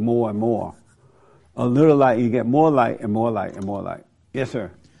not you more and more. A little light, you get more light and more light and more light. Yes,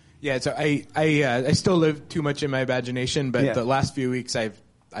 sir. Yeah, so I still live too much in my imagination, but the last few weeks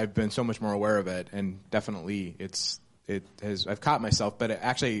I've been so much more aware of it, and definitely I've caught myself. But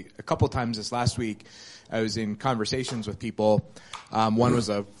actually, a couple times this last week, I was in conversations with people. One was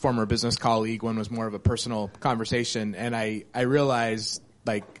a former business colleague. One was more of a personal conversation. And I realized,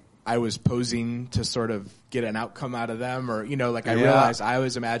 like, I was posing to sort of get an outcome out of them. Or, you know, like I realized I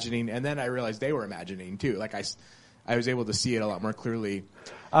was imagining. And then I realized they were imagining, too. Like, I was able to see it a lot more clearly.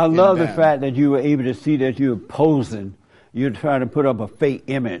 I love the fact that you were able to see that you were posing. You're trying to put up a fake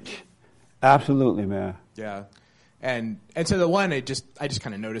image. Absolutely, man. Yeah. And so the one, I just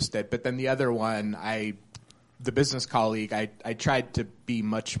kind of noticed it. But then the other one, the business colleague, I tried to be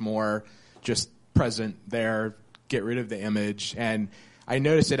much more just present there, get rid of the image. And I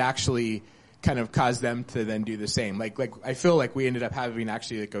noticed it actually kind of caused them to then do the same. Like I feel like we ended up having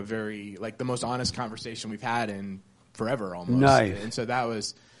actually like a very, like the most honest conversation we've had in forever almost. Nice. And so that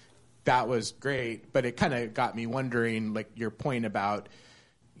was great. But it kind of got me wondering, like your point about,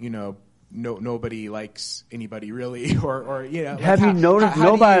 you know, nobody likes anybody really, or you know. Have you noticed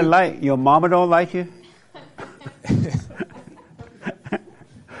nobody like your mama don't like you?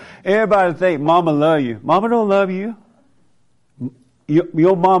 Everybody think mama love you. Mama don't love you.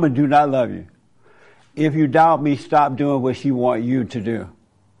 Your mama do not love you. If you doubt me, stop doing what she want you to do.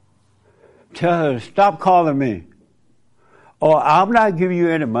 Tell her, stop calling me. Or I'm not giving you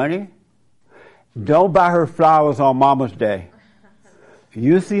any money. Don't buy her flowers on Mama's Day.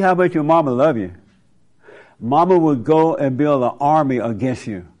 You see how much your mama love you. Mama would go and build an army against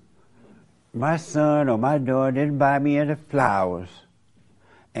you. My son or my daughter didn't buy me any flowers.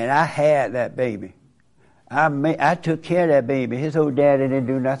 And I had that baby. I took care of that baby. His old daddy didn't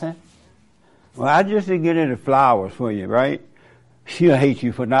do nothing. Well, I just didn't get any flowers for you, right? She'll hate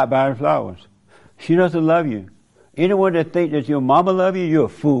you for not buying flowers. She doesn't love you. Anyone that thinks that your mama love you, you're a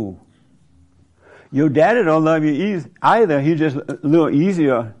fool. Your daddy don't love you either. He's just a little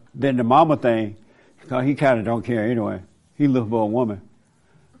easier than the mama thing because he kind of don't care anyway. He looks for a woman.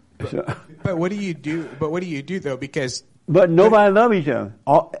 But what do you do? But what do you do though? Because nobody love each other.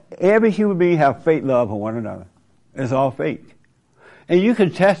 Every human being have fake love for one another. It's all fake, and you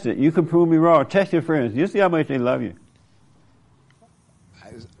can test it. You can prove me wrong. Test your friends. You see how much they love you.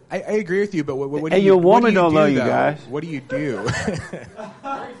 I agree with you, but what do you do? And your woman don't love you guys. What do you do?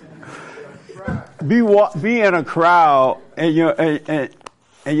 Be in a crowd and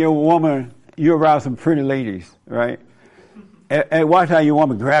your woman, you're around some pretty ladies, right? And watch how your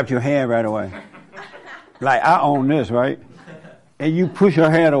woman grabs your hand right away. Like, I own this, right? And you push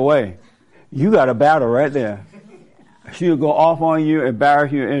her hand away. You got a battle right there. She'll go off on you,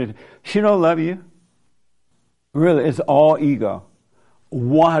 embarrass you. And she don't love you. Really, it's all ego.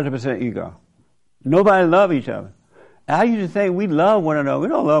 100% ego. Nobody love each other. I used to think we love one another. We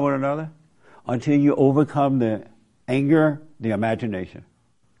don't love one another until you overcome the anger, the imagination.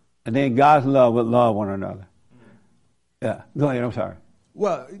 And then God's love will love one another. Yeah, go ahead, I'm sorry.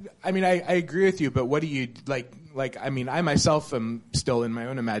 Well, I mean, I agree with you, but what do you, I mean, I myself am still in my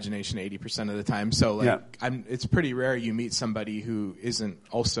own imagination 80% of the time, so, it's pretty rare you meet somebody who isn't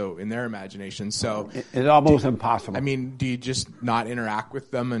also in their imagination, so... It's almost impossible. I mean, do you just not interact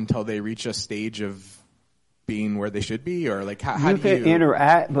with them until they reach a stage of being where they should be, or, like, how do you... You can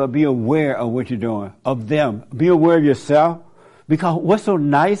interact, but be aware of what you're doing, of them. Be aware of yourself, because what's so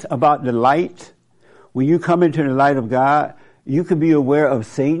nice about the light, when you come into the light of God, you can be aware of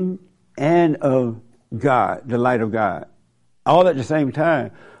Satan and of God, the light of God, all at the same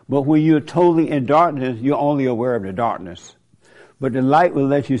time. But when you're totally in darkness, you're only aware of the darkness. But the light will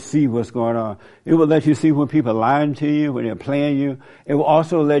let you see what's going on. It will let you see when people are lying to you, when they're playing you. It will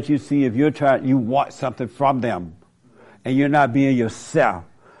also let you see if you want something from them, and you're not being yourself.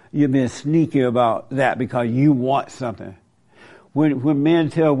 You're being sneaky about that because you want something. When men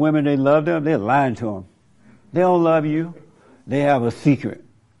tell women they love them, they're lying to them. They don't love you. They have a secret.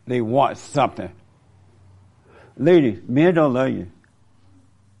 They want something. Ladies, men don't love you.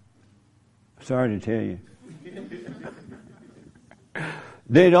 Sorry to tell you.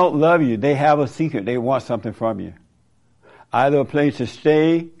 They don't love you. They have a secret. They want something from you. Either a place to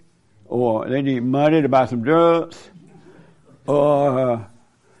stay, or they need money to buy some drugs, or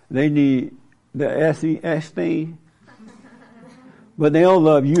they need the SEX thing. But they don't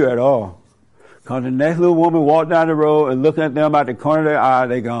love you at all. Because the next little woman walk down the road and look at them out the corner of their eye,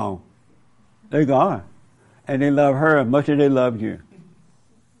 they gone. They're gone. And they love her as much as they love you.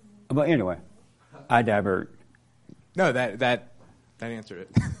 But anyway, I divert. No, that answered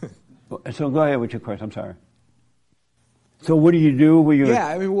it. So go ahead with your question. I'm sorry. So what do you do when you? Yeah,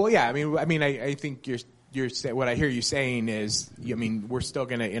 I mean, I think you're what I hear you saying is, I mean, we're still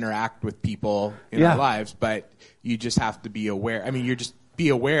going to interact with people in our lives, but you just have to be aware. I mean, you're just be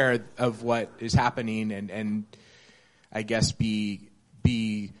aware of what is happening, and I guess be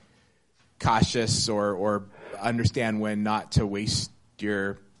cautious or understand when not to waste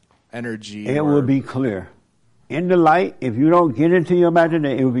your energy. It will be clear. In the light, if you don't get into your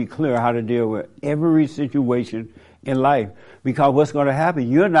imagination, it will be clear how to deal with every situation in life. Because what's going to happen,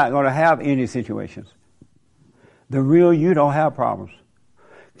 you're not going to have any situations. The real you don't have problems.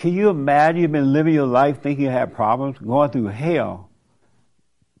 Can you imagine you've been living your life thinking you have problems, going through hell,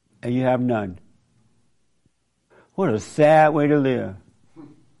 and you have none? What a sad way to live.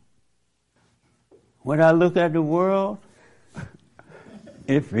 When I look at the world,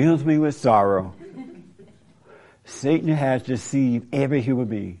 it fills me with sorrow. Satan has deceived every human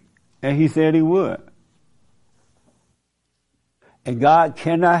being, and he said he would. And God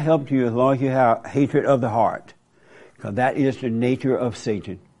cannot help you as long as you have hatred of the heart, because that is the nature of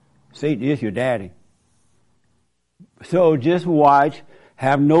Satan. Satan is your daddy. So just watch,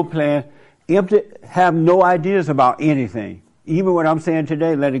 have no plan, have no ideas about anything. Even what I'm saying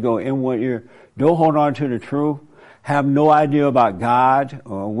today, let it go in one ear. Don't hold on to the truth. Have no idea about God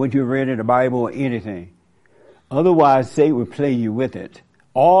or what you read in the Bible or anything. Otherwise, Satan will play you with it.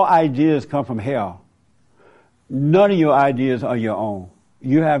 All ideas come from hell. None of your ideas are your own.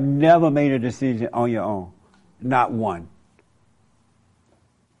 You have never made a decision on your own. Not one.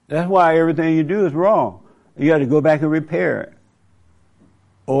 That's why everything you do is wrong. You got to go back and repair it.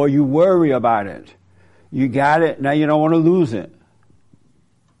 Or you worry about it. You got it, now you don't want to lose it.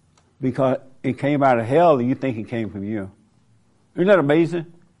 Because it came out of hell and you think it came from you. Isn't that amazing?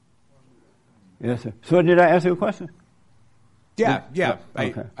 Yes, sir. So did I answer your question? Yeah.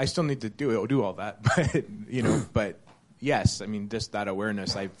 Okay. I still need to do all that, but but yes, I mean, just that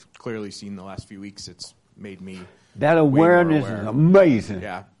awareness I've clearly seen the last few weeks. It's made me that awareness is amazing.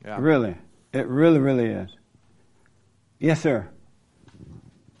 Yeah. Really, it really is. Yes, sir.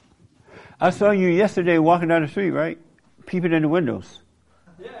 I saw you yesterday walking down the street, right? Peeping in the windows.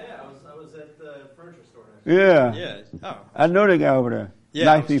 Yeah. I was at the furniture store. Yeah. Oh. I know the guy over there. Yeah,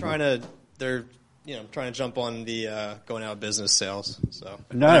 nice I was people. trying to jump on the going out of business sales. So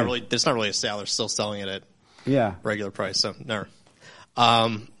nice. It's not really a sale. They're still selling it at regular price. So never.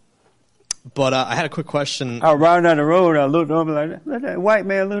 But I had a quick question. I was riding down the road. I looked over like let that white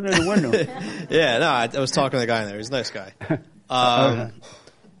man looking in the window. I was talking to the guy in there. He's a nice guy. But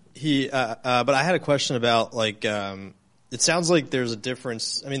I had a question about it sounds like there's a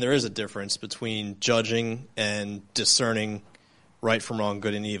difference. I mean, there is a difference between judging and discerning right from wrong,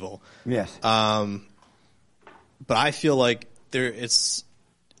 good and evil. Yes. But I feel like it's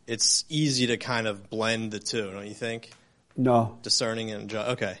easy to kind of blend the two, don't you think? No. Discerning and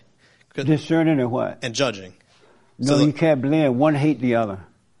okay. Discerning and what? And judging. No, you can't blend. One hate the other.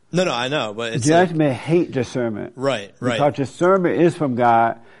 No, I know, but it's judgment hate discernment. Right. Because discernment is from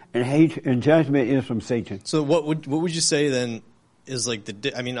God, and judgment is from Satan. So what would you say then is like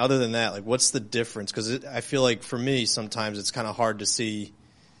other than that, like what's the difference? Because I feel like for me sometimes it's kind of hard to see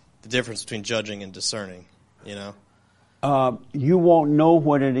the difference between judging and discerning. You know, you won't know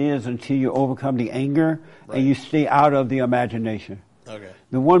what it is until you overcome the anger and you stay out of the imagination. Okay.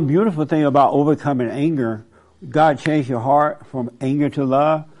 The one beautiful thing about overcoming anger, God changed your heart from anger to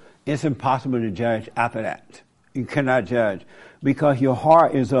love. It's impossible to judge after that. You cannot judge because your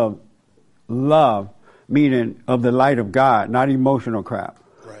heart is of love, meaning of the light of God, not emotional crap.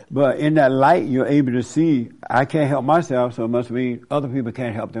 Right. But in that light, you're able to see, I can't help myself, so it must mean other people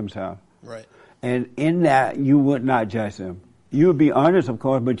can't help themselves. Right. And in that, you would not judge them. You would be honest, of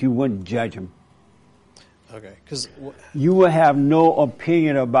course, but you wouldn't judge them. Okay. Because you would have no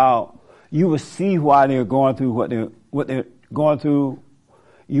opinion about. You would see why they're going through what they're going through.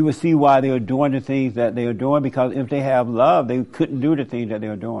 You would see why they're doing the things that they are doing, because if they have love, they couldn't do the things that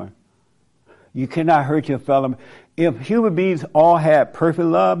they're doing. You cannot hurt your fellow. If human beings all had perfect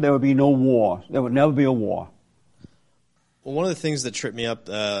love, there would be no war. There would never be a war. Well, one of the things that tripped me up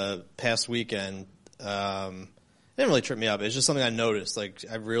past weekend, it didn't really trip me up. It's just something I noticed. Like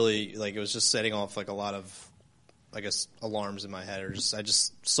I really it was just setting off like a lot of, I guess, alarms in my head, or I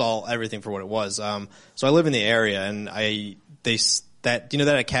just saw everything for what it was. So I live in the area, and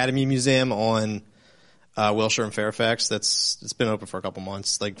that Academy Museum on Wilshire and Fairfax, it's been open for a couple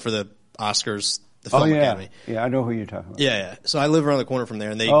months, like for the Oscars, the Film Academy. Yeah, I know who you're talking about. Yeah. So I live around the corner from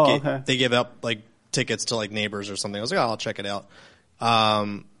there, and they give out like tickets to like neighbors or something. I was like, I'll check it out.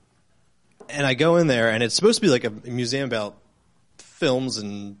 And I go in there, and it's supposed to be like a museum about films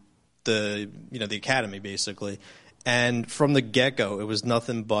and the Academy basically. And from the get-go, it was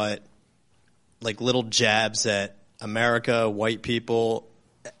nothing but like little jabs at America, white people,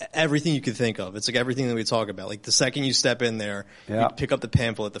 everything you could think of. It's like everything that we talk about. Like the second you step in there, you pick up the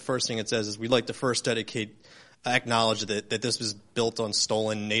pamphlet, the first thing it says is, we'd like to first acknowledge that this was built on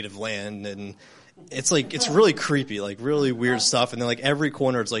stolen native land. And it's like, it's really creepy, like really weird stuff. And then like every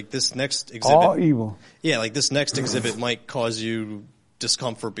corner, it's like this next exhibit. All evil. Yeah, like this next exhibit might cause you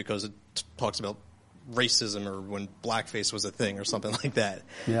discomfort because it talks about racism or when blackface was a thing or something like that.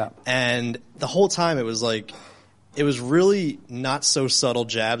 Yeah. And the whole time it was like, it was really not so subtle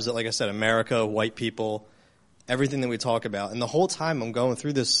jabs at, like I said, America, white people, everything that we talk about. And the whole time I'm going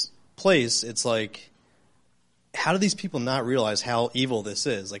through this place, it's like, how do these people not realize how evil this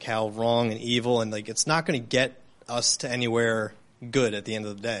is? Like how wrong and evil, and like it's not going to get us to anywhere good at the end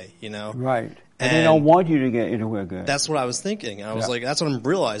of the day, you know? Right. And they don't want you to get anywhere good. That's what I was thinking. And I was like, that's what I'm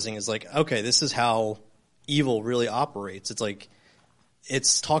realizing is like, okay, this is how evil really operates. It's like,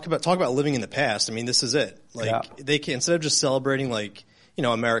 it's talk about living in the past. I mean, this is it. Like they can, instead of just celebrating like,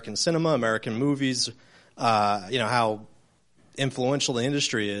 American cinema, American movies, how influential the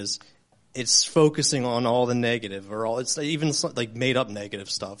industry is, it's focusing on all the negative or all, it's even like made up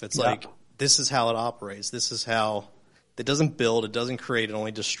negative stuff. It's like, this is how it operates. This is how it doesn't build, it doesn't create, it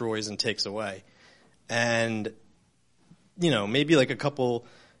only destroys and takes away. And, maybe like a couple,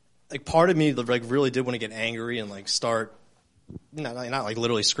 like part of me like really did want to get angry and like start, not like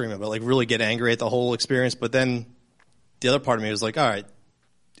literally screaming, but like really get angry at the whole experience. But then the other part of me was like, all right,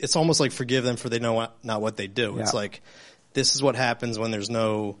 it's almost like forgive them for they know not what they do. It's like, this is what happens when there's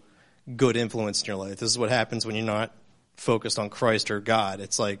no good influence in your life. This is what happens when you're not focused on Christ or God.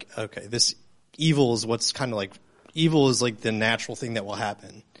 It's like, okay, this evil is what's kind of like, evil is like the natural thing that will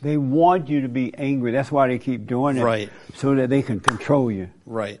happen. They want you to be angry. That's why they keep doing it. Right. So that they can control you.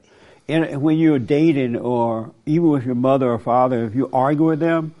 Right. And when you're dating or even with your mother or father, if you argue with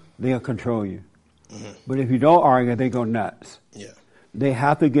them, they'll control you. Mm-hmm. But if you don't argue, they go nuts. Yeah. They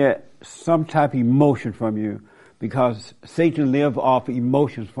have to get some type of emotion from you because Satan lives off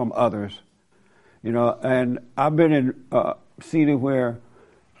emotions from others. And I've been in seen it where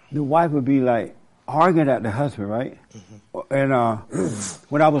the wife would be like arguing at the husband, right? Mm-hmm. And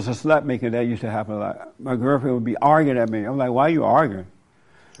when I was a slut maker, that used to happen a lot. My girlfriend would be arguing at me. I'm like, why are you arguing?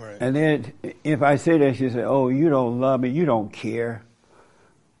 Right. And then if I say that, she say, oh, you don't love me, you don't care.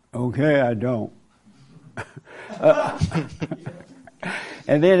 Okay, I don't.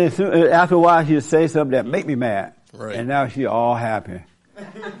 And then after a while, she'll say something that make me mad. Right. And now she's all happy.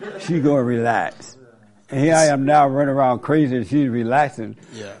 She go relax. And here I am now running around crazy and she's relaxing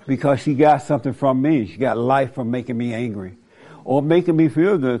because she got something from me. She got life from making me angry or making me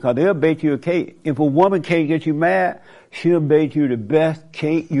feel good because they'll bake you a cake. If a woman can't get you mad, she'll bake you the best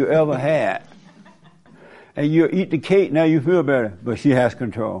cake you ever had. And you'll eat the cake, now you feel better, but she has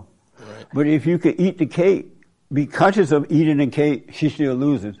control. Right. But if you could eat the cake be conscious of eating the cake, she still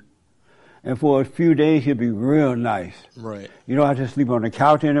loses. And for a few days, she'll be real nice. Right. You don't have to sleep on the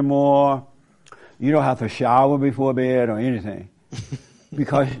couch anymore. You don't have to shower before bed or anything.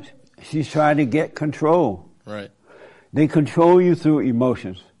 Because she's trying to get control. Right. They control you through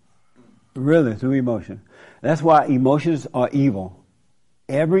emotions. Really, through emotion. That's why emotions are evil.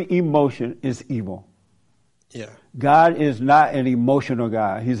 Every emotion is evil. Yeah. God is not an emotional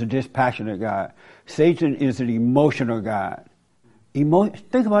God. He's a dispassionate God. Satan is an emotional God.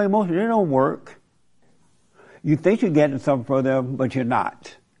 Think about emotion. They don't work. You think you're getting something for them, but you're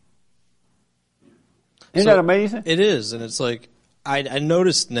not. Isn't that amazing? It is, and it's like I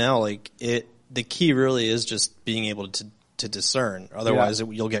noticed now, like the key really is just being able to discern. Otherwise,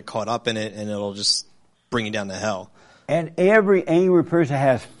 you'll get caught up in it, and it'll just bring you down to hell. And every angry person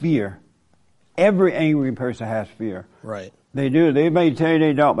has fear. Every angry person has fear. Right. They do. They may tell you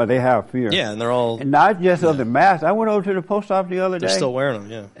they don't, but they have fear. Yeah, and they're all... And not just of the mask. I went over to the post office the other day. They're still wearing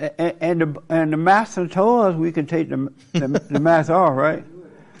them, yeah. And the master told us we could take the mask off, right?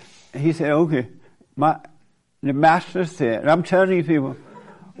 And he said, okay. The master said, and I'm telling these people,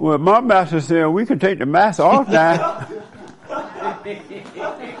 well, my master said we could take the mask off now.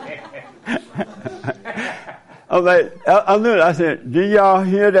 I said, did y'all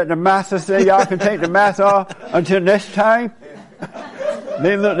hear that the master said y'all can take the mask off until next time?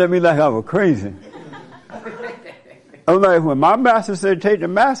 They looked at me like I was crazy. I was like, when my master said take the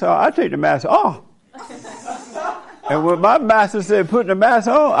mask off, I take the mask off. And when my master said put the mask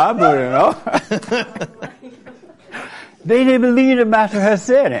on, I put it on. They didn't believe the master had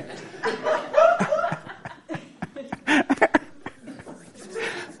said it.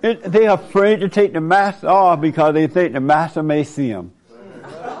 They're afraid to take the mask off because they think the master may see them.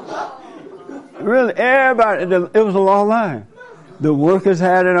 Really, everybody, it was a long line. The workers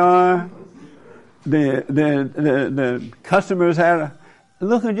had it on. The customers had it.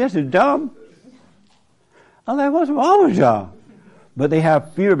 Looking just as dumb. I'm like, what's wrong with y'all? But they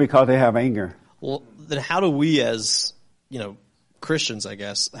have fear because they have anger. Well, then how do we as, Christians, I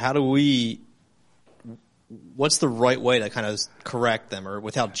guess, what's the right way to kind of correct them or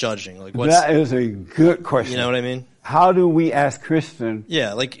without judging? That is a good question. You know what I mean? How do we as Christians?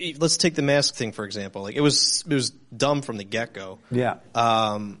 Yeah, let's take the mask thing for example. It was dumb from the get-go. Yeah.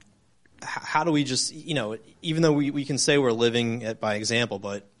 How do we just, even though we can say we're living by example,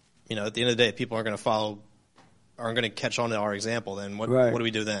 but at the end of the day, people aren't going to catch on to our example. Then what do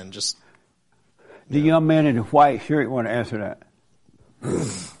we do then? Just the young man in the white shirt want to answer that.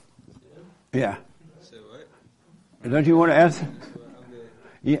 Yeah. Don't you want to answer?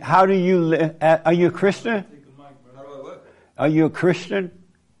 How do you live? Are you a Christian? Are you a Christian?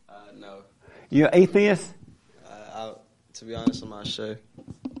 No. You're atheist? To be honest, I'm not sure.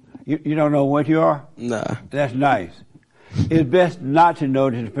 You don't know what you are? Nah. That's nice. It's best not to know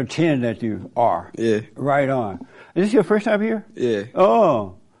than to pretend that you are. Yeah. Right on. Is this your first time here? Yeah.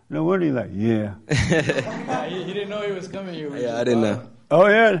 Oh. No wonder you're like, yeah. You didn't know he was coming here. Yeah, I didn't know. Oh,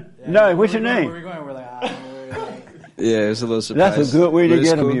 yeah? No, what's your name? Where we going? We're like, yeah, it was a little surprise. That's a good way to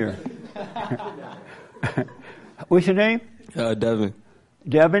get him here. What's your name? Devin.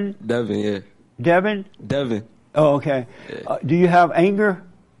 Devin? Devin, yeah. Devin? Devin. Oh, okay. Yeah. Do you have anger?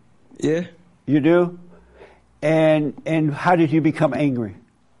 Yeah. You do? And how did you become angry?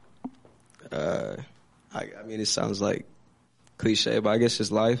 I mean, it sounds like cliche, but I guess it's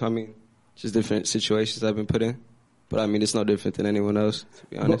life. I mean, just different situations I've been put in. But I mean, it's no different than anyone else, to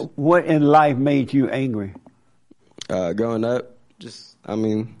be honest. What in life made you angry? Growing up, just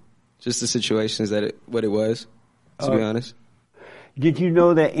the situations what it was, to be honest. Did you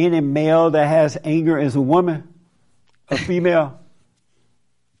know that any male that has anger is a woman? A female?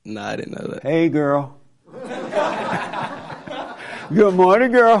 Nah, I didn't know that. Hey, girl. Good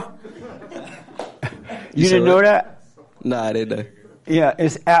morning, girl. You didn't know that? Nah, I didn't know. Yeah,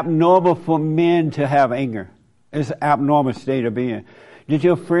 it's abnormal for men to have anger. It's an abnormal state of being.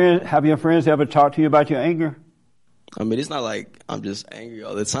 Have your friends ever talked to you about your anger? I mean, it's not like I'm just angry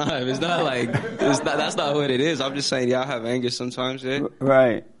all the time. It's not like that's not what it is. I'm just saying, yeah, I have anger sometimes. Yeah.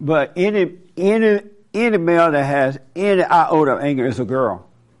 Right, but any male that has any iota of anger is a girl.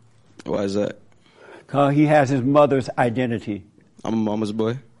 Why is that? Because he has his mother's identity. I'm a mama's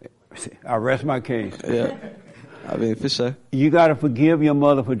boy. I rest my case. Yeah. I mean, for sure. You got to forgive your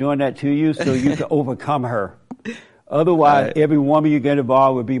mother for doing that to you so you can overcome her. Otherwise, every woman you get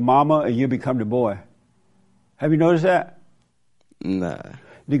involved would be mama and you become the boy. Have you noticed that? Nah.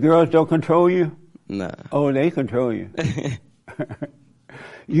 The girls don't control you? Nah. Oh, they control you.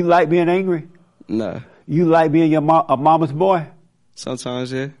 You like being angry? Nah. You like being a mama's boy?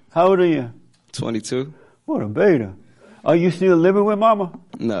 Sometimes, yeah. How old are you? 22. What a beta. Are you still living with mama?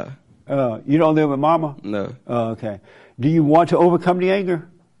 No. You don't live with mama? No. Okay. Do you want to overcome the anger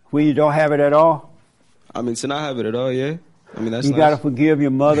when you don't have it at all? I mean, to not have it at all, yeah. I mean, that's You nice. got to forgive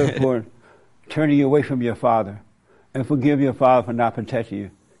your mother for turning you away from your father, and forgive your father for not protecting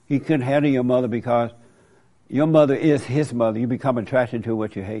you. He couldn't handle your mother because your mother is his mother. You become attracted to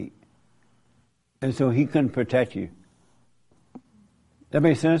what you hate. And so he couldn't protect you. That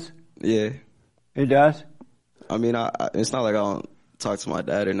makes sense? Yeah. It does? I mean, it's not like I don't talk to my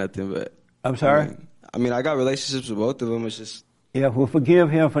dad or nothing, but... I'm sorry? I mean, I got relationships with both of them. It's just... Yeah, well, forgive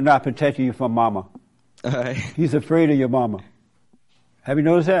him for not protecting you from mama. All right. He's afraid of your mama. Have you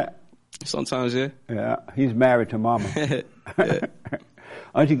noticed that? Sometimes, yeah. Yeah, he's married to mama. Yeah.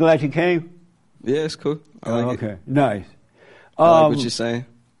 Aren't you glad you came? Yeah, it's cool. I like it. Nice. I like what you're saying.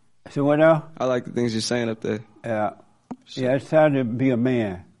 So what now? I like the things you're saying up there. Yeah. Yeah, it's time to be a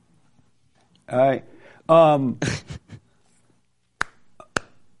man. All right.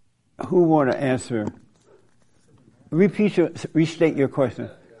 Who want to answer? Restate your question.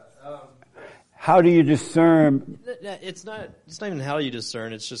 How do you discern? It's not even how you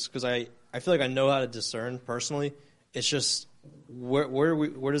discern. It's just because I feel like I know how to discern personally. It's just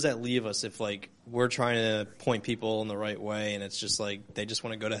where does that leave us if like we're trying to point people in the right way and it's just like they just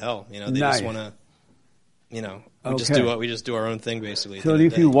want to go to hell. You know, they just want to. You know, we just do our own thing basically. So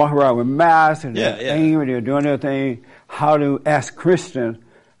if you walk around with masks and they're angry, they're doing their thing. As Christians,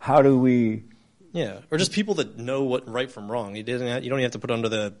 how do we? Yeah, or just people that know what right from wrong. You don't even have to put under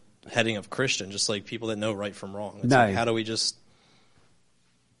the heading of Christian. Just like people that know right from wrong. It's like, how do we just,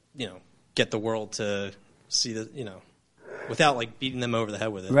 get the world to see the, without like beating them over the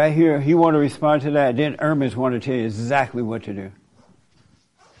head with it. Right here, he want to respond to that. Then Hermes want to tell you exactly what to do.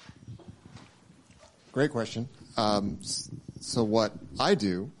 Great question. So what I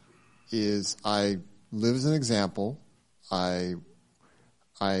do is I live as an example. I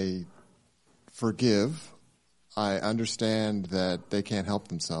forgive. I understand that they can't help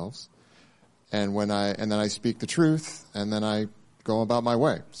themselves, and then I speak the truth, and then I go about my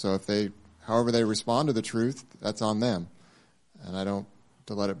way. So however they respond to the truth, that's on them, and I don't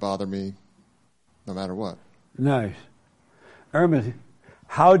to let it bother me, no matter what. Nice, Hermes.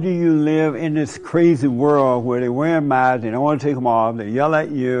 How do you live in this crazy world where they're wearing masks, they don't want to take them off, they yell at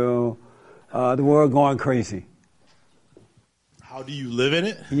you, the world going crazy? How do you live in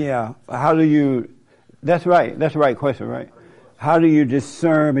it? Yeah. How do you... That's right. That's the right question, right? How do you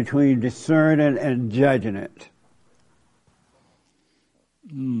discern between discerning and judging it?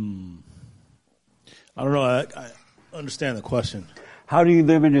 I don't know. I understand the question. How do you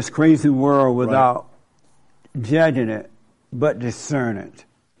live in this crazy world without judging it, but discern it?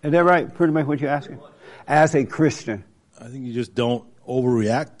 Is that right? Pretty much what you're asking? As a Christian. I think you just don't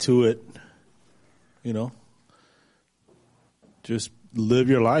overreact to it, Just live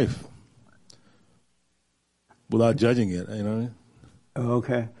your life without judging it, you know what I mean?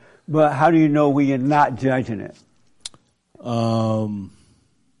 Okay. But how do you know when you're not judging it? I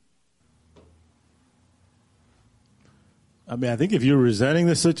mean, I think if you're resenting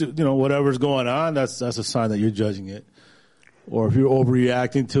the situation, whatever's going on, that's a sign that you're judging it. Or if you're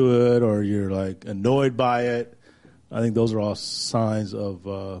overreacting to it, or you're like annoyed by it, I think those are all signs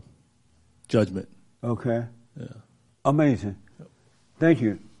of judgment. Okay. Yeah. Amazing. Thank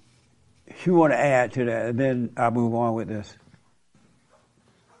you. If you want to add to that, and then I'll move on with this.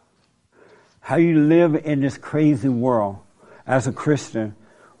 How you live in this crazy world as a Christian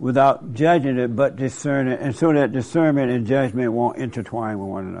without judging it, but discerning, and so that discernment and judgment won't intertwine with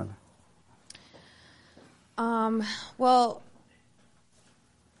one another. Well,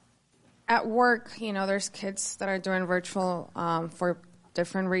 at work, there's kids that are doing virtual for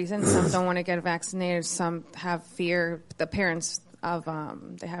different reasons. Some don't want to get vaccinated. Some have fear. The parents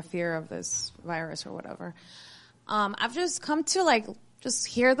they have fear of this virus or whatever. I've just come to just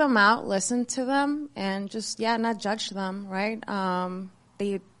hear them out, listen to them, and just not judge them. Right?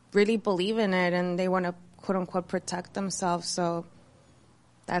 They really believe in it, and they want to quote unquote protect themselves. So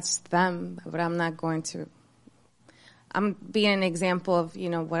that's them. But I'm not going to. I'm being an example of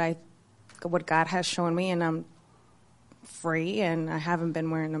what God has shown me, and I'm free, and I haven't been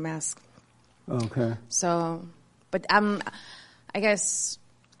wearing a mask. Okay. So, but I guess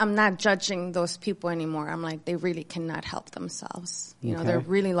I'm not judging those people anymore. I'm like, they really cannot help themselves. They're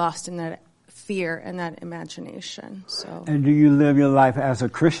really lost in that fear and that imagination. So. And do you live your life as a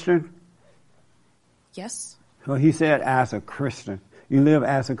Christian? Yes. So he said as a Christian. You live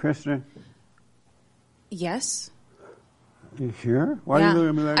as a Christian? Yes. You sure? Why are you looking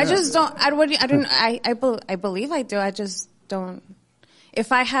at me like that? I just don't. I believe I do. I just don't.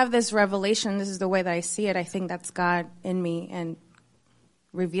 if I have this revelation, this is the way that I see it, I think that's God in me and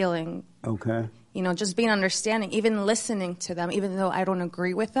revealing. Okay. You know, just being understanding, even listening to them, even though I don't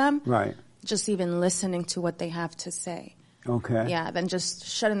agree with them. Right. Just even listening to what they have to say. Okay. Yeah, then just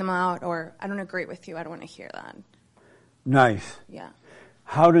shutting them out, or I don't agree with you, I don't want to hear that. Nice. Yeah.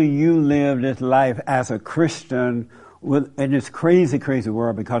 How do you live this life as a Christian in this crazy, crazy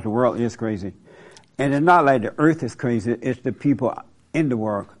world, because the world is crazy? And it's not like the earth is crazy, it's the people in the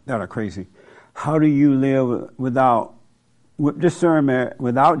world that are crazy. How do you live with discernment,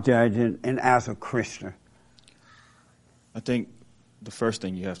 without judging, and as a Christian? I think the first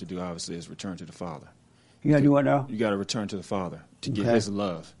thing you have to do, obviously, is return to the Father. You got to do what now? You got to return to the Father to get His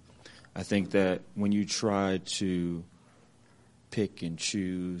love. I think that when you try to pick and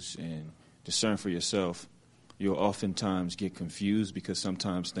choose and discern for yourself, you'll oftentimes get confused because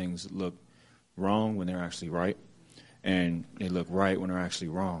sometimes things look wrong when they're actually right, and they look right when they're actually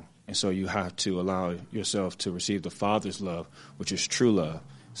wrong. And so you have to allow yourself to receive the Father's love, which is true love.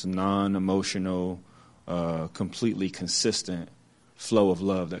 It's a non-emotional, completely consistent flow of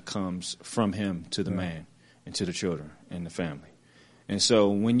love that comes from Him to the man and to the children and the family. And so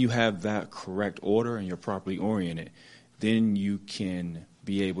when you have that correct order and you're properly oriented, then you can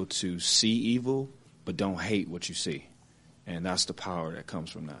be able to see evil but don't hate what you see. And that's the power that comes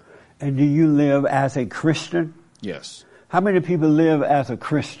from that. And do you live as a Christian? Yes. How many people live as a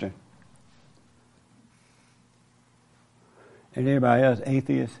Christian? And anybody else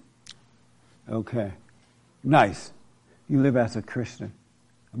atheist? Okay. Nice. You live as a Christian.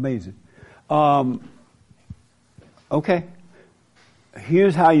 Amazing. Okay.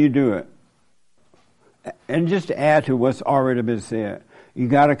 Here's how you do it. And just to add to what's already been said, you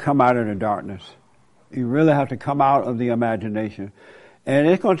got to come out of the darkness. You really have to come out of the imagination. And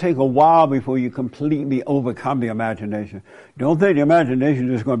it's going to take a while before you completely overcome the imagination. Don't think the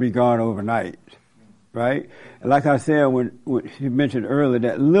imagination is going to be gone overnight, right? And like I said, when you mentioned earlier,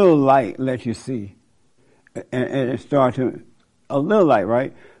 that little light lets you see. And it starts to, a little light,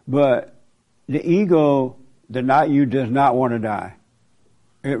 right? But the ego, the not you, does not want to die.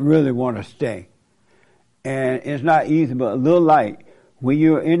 It really wants to stay. And it's not easy, but a little light, when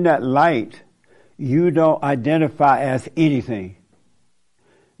you're in that light, you don't identify as anything.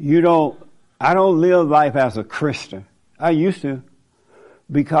 I don't live life as a Christian. I used to.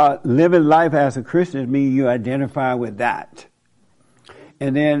 Because living life as a Christian means you identify with that.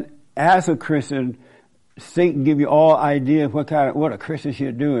 And then as a Christian, Satan give you all ideas what a Christian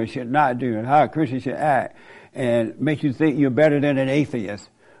should do and should not do, and how a Christian should act, and make you think you're better than an atheist,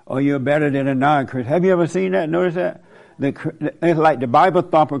 or you're better than a non-Christian. Have you ever seen that? Notice that? It's like the Bible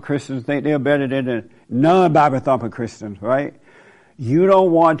thumper Christians think they're better than the non-Bible thumper Christians, right? You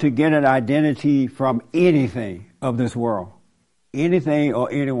don't want to get an identity from anything of this world. Anything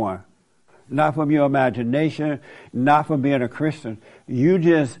or anyone. Not from your imagination, not from being a Christian. You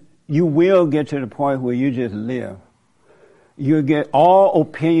will get to the point where you just live. You'll get, all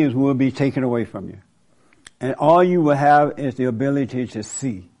opinions will be taken away from you. And all you will have is the ability to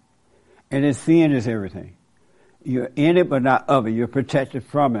see. And then seeing is everything. You're in it but not of it. You're protected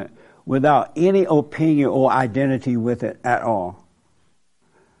from it without any opinion or identity with it at all.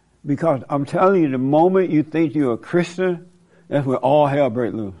 Because I'm telling you, the moment you think you're a Christian, that's where all hell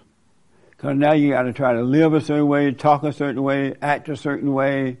breaks loose. Because now you got to try to live a certain way, talk a certain way, act a certain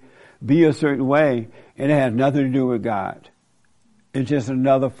way, be a certain way, and it has nothing to do with God. It's just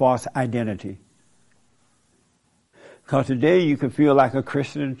another false identity. Because today you can feel like a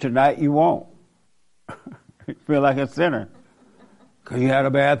Christian, tonight you won't. You feel like a sinner. Because you had a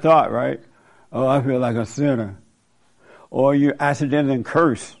bad thought, right? Oh, I feel like a sinner. Or you accidentally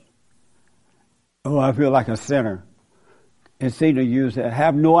curse. Oh, I feel like a sinner. And Satan use that.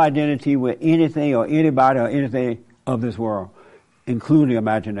 Have no identity with anything or anybody or anything of this world, including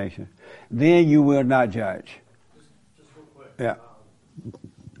imagination. Then you will not judge. Just real quick. Yeah.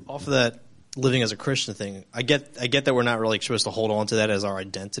 Off of that living as a Christian thing, I get that we're not really supposed to hold on to that as our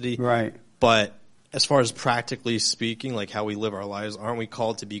identity. Right. But as far as practically speaking, like how we live our lives, aren't we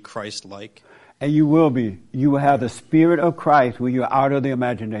called to be Christ-like? And you will be. You will have the Spirit of Christ when you're out of the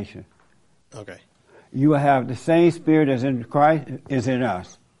imagination. Okay. You will have the same Spirit as in Christ is in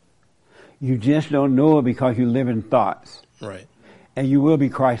us. You just don't know it because you live in thoughts. Right. And you will be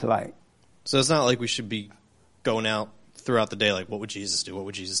Christ-like. So it's not like we should be going out throughout the day like, what would Jesus do? What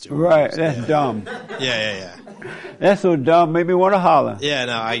would Jesus do? Right. That's dumb. Yeah. That's so dumb. Made me want to holler. Yeah,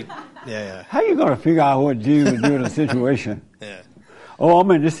 no, yeah. How you going to figure out what Jesus would do in a situation? Yeah. Oh, I'm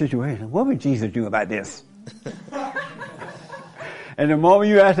in this situation. What would Jesus do about this? And the moment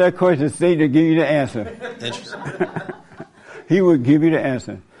you ask that question, Satan will give you the answer. Interesting. He will give you the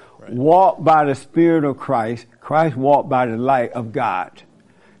answer. Right. Walk by the Spirit of Christ. Christ walked by the light of God.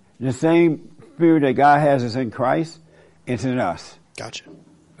 The same Spirit that God has is in Christ. It's in us. Gotcha.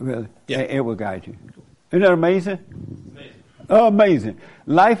 Really? Yeah. It will guide you. Isn't that amazing? Amazing. Oh, amazing.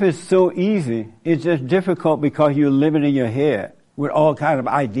 Life is so easy. It's just difficult because you're living in your head with all kinds of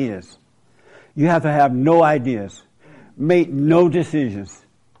ideas. You have to have no ideas. Make no decisions.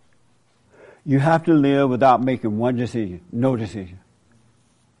 You have to live without making one decision. No decision.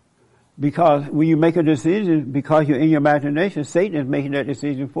 Because when you make a decision, because you're in your imagination, Satan is making that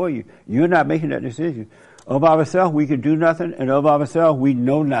decision for you. You're not making that decision. Of ourselves, we can do nothing, and of ourselves, we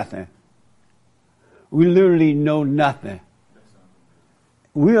know nothing. We literally know nothing.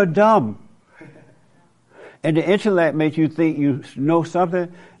 We are dumb. And the intellect makes you think you know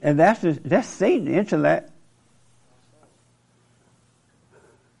something, and that's Satan's intellect.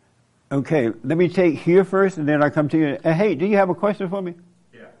 Okay, let me take here first, and then I'll come to you. Hey, do you have a question for me?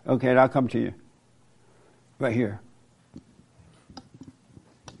 Yeah. Okay, I'll come to you. Right here.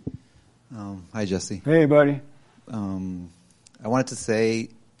 Hi, Jesse. Hey, buddy. I wanted to say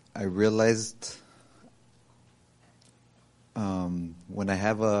I realized when I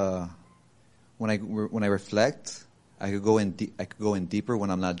reflect, I could go in deeper when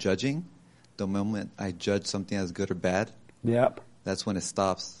I'm not judging. The moment I judge something as good or bad, yep, that's when it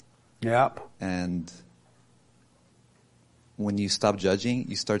stops. Yep. And when you stop judging,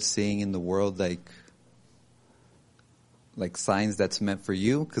 you start seeing in the world like signs that's meant for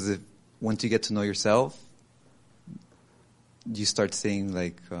you. Because once you get to know yourself, you start seeing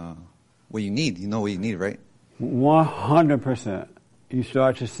what you need. You know what you need, right? 100%. You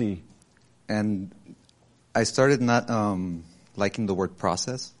start to see. And I started not liking the word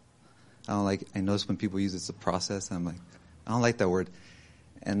process. I notice when people use it's a process, and I'm like, I don't like that word.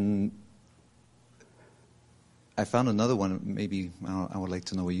 And I found another one. Maybe I would like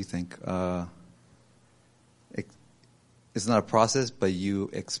to know what you think. It's not a process, but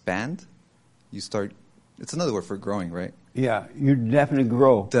you expand. You start. It's another word for growing, right? Yeah, you definitely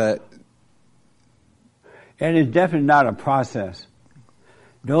grow. And it's definitely not a process.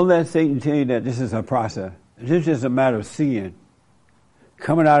 Don't let Satan tell you that this is a process. This is a matter of seeing,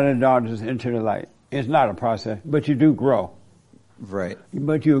 coming out of the darkness into the light. It's not a process, but you do grow. Right.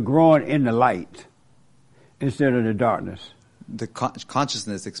 But you're growing in the light instead of the darkness. The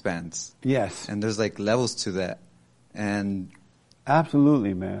consciousness expands. Yes. And there's levels to that. And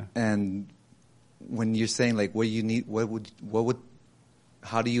absolutely, man. And when you're saying what do you need,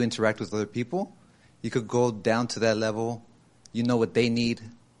 how do you interact with other people? You could go down to that level. You know what they need,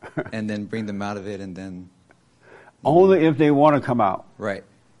 and then bring them out of it, and then only if they want to come out. Right.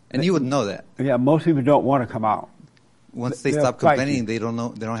 And you would know that. Yeah, most people don't want to come out. Once they stop complaining, they don't know.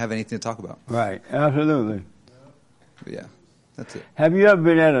 They don't have anything to talk about. Right. Absolutely. But yeah, that's it. Have you ever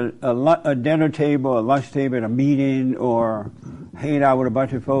been at a dinner table, a lunch table, at a meeting, or hanging out with a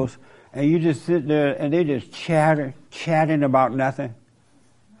bunch of folks, and you just sit there and they just chatting about nothing,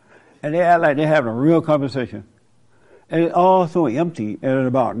 and they act like they're having a real conversation, and it's all so empty and it's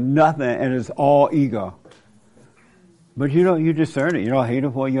about nothing, and it's all ego. But you discern it. You don't hate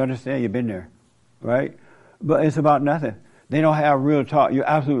it for it. You understand. You've been there, right? But it's about nothing. They don't have real talk. You're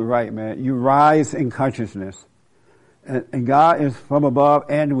absolutely right, man. You rise in consciousness. And God is from above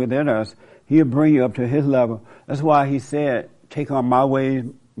and within us. He'll bring you up to His level. That's why He said, take on my ways.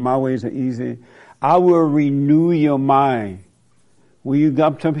 My ways are easy. I will renew your mind. When you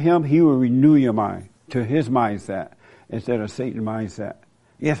come to Him, He will renew your mind to His mindset instead of Satan's mindset.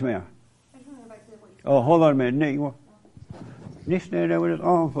 Yes, ma'am. Oh, hold on a minute. Nick standing there with his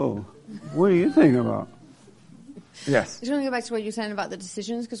arm full. What are you thinking about? Yes. I just want to go back to what you were saying about the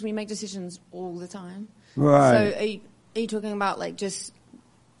decisions, because we make decisions all the time. Right. So are you talking about just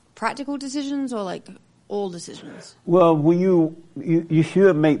practical decisions or all decisions? Well, when you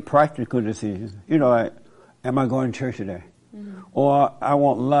should make practical decisions. Am I going to church today? Mm-hmm. Or I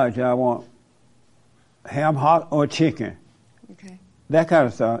want lunch. I want ham hock or chicken. Okay. That kind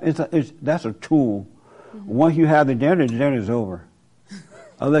of stuff. That's a tool. Mm-hmm. Once you have the dinner's over.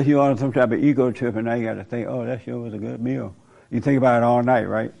 Unless you're on some type of ego trip and now you got to think, oh, that sure was a good meal. You think about it all night,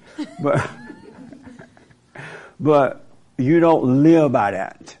 right? But you don't live by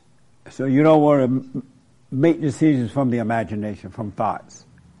that. So you don't want to make decisions from the imagination, from thoughts.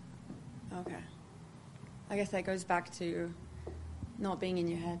 Okay. I guess that goes back to not being in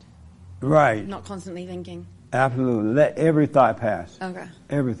your head. Right. Not constantly thinking. Absolutely. Let every thought pass. Okay.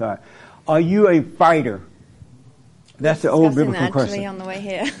 Every thought. Are you a fighter? That's the old biblical question. Actually, on the way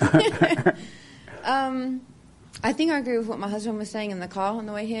here. I think I agree with what my husband was saying in the car on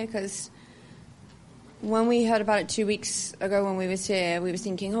the way here, because when we heard about it 2 weeks ago when we was here, we were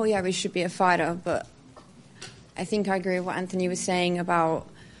thinking, oh yeah, we should be a fighter. But I think I agree with what Anthony was saying about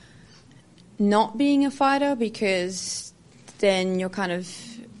not being a fighter, because then you're kind of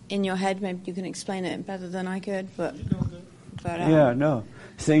in your head. Maybe you can explain it better than I could. But yeah, no.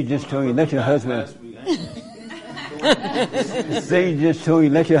 Sage just told you, let your husband. Sage just told you,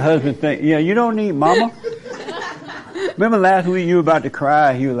 let your husband think. Yeah, you don't need mama. Remember last week you were about to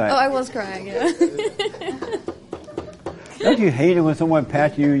cry? You were like, oh, I was crying. Yeah. Don't you hate it when someone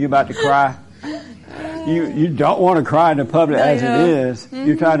pats you? You're about to cry. You don't want to cry in the public as it is. Mm-hmm.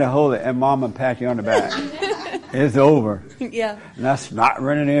 You're trying to hold it, and mama pat you on the back. It's over. Yeah. And that's snot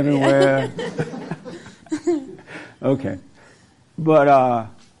running everywhere. Okay. But,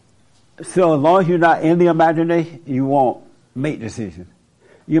 so as long as you're not in the imagination, you won't make decisions.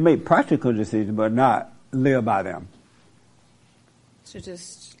 You make practical decisions, but not live by them. So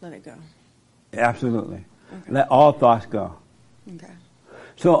just let it go. Absolutely. Okay. Let all thoughts go. Okay.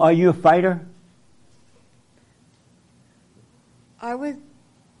 So are you a fighter?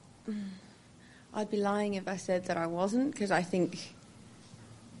 I'd be lying if I said that I wasn't, because I think,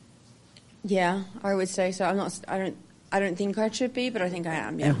 yeah, I would say so. I don't think I should be, but I think I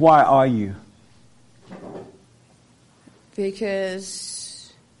am, yeah. And why are you?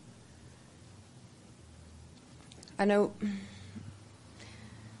 Because I know,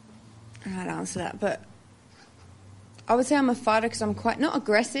 I don't know how to answer that, but I would say I'm a fighter because I'm quite, not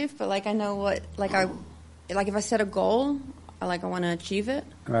aggressive, but like I know what, like if I set a goal, I want to achieve it.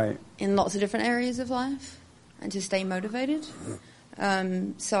 Right. In lots of different areas of life, and to stay motivated.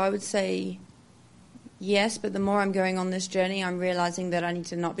 So I would say yes, but the more I'm going on this journey, I'm realizing that I need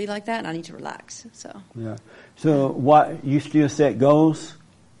to not be like that, and I need to relax. So. Yeah. So what, you still set goals?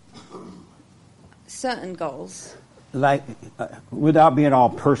 Certain goals. Like, without being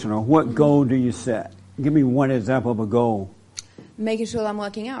all personal, what goal do you set? Give me one example of a goal. Making sure that I'm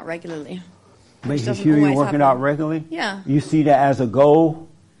working out regularly. Making sure you're working out regularly? Yeah. You see that as a goal?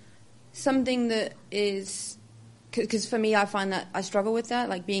 Something that is, because for me, I find that I struggle with that,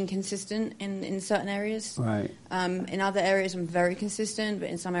 like being consistent in certain areas. Right. In other areas, I'm very consistent, but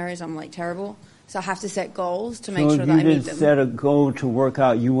in some areas, I'm like terrible. So I have to set goals to make sure that I meet them. So if you didn't set a goal to work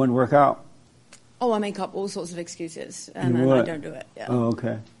out, you wouldn't work out? Oh, I make up all sorts of excuses, and then I don't do it. Yeah. Oh,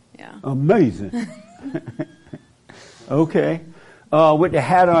 okay. Yeah. Amazing. Okay. With the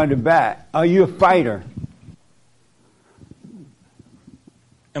hat on the back, are you a fighter?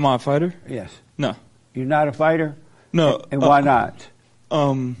 Am I a fighter? Yes. No. You're not a fighter? No. And why not?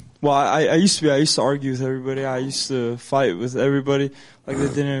 Well, I used to be. I used to argue with everybody. I used to fight with everybody, like they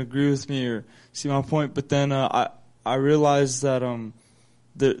didn't agree with me or see my point. But then I realized that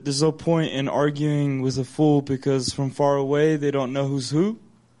there's no point in arguing with a fool, because from far away they don't know who's who.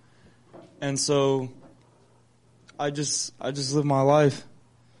 And so I just live my life.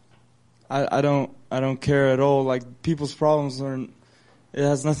 I don't care at all. Like, people's problems it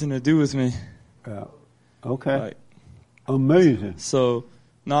has nothing to do with me. Yeah. Okay. Amazing. So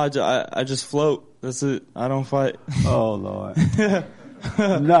no, I just float. That's it. I don't fight. Oh Lord.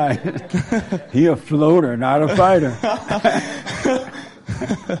 Nice. He a floater, not a fighter.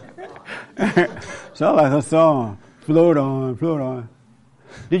 Sound like a song. Float on, float on.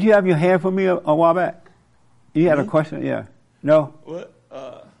 Did you have your hand for me a while back? You had a question? Yeah. No? What?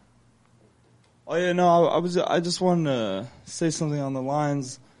 Oh yeah, no. I just wanted to say something on the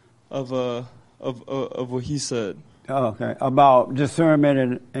lines of what he said. Oh, okay. About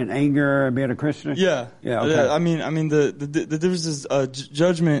discernment and anger and being a Christian? Yeah. Yeah, okay. Yeah, I mean the difference is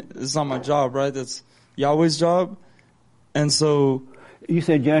judgment is not my job, right? That's Yahweh's job. And so you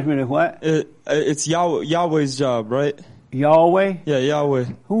said judgment is what? It's Yahweh's job, right? Yahweh? Yeah, Yahweh.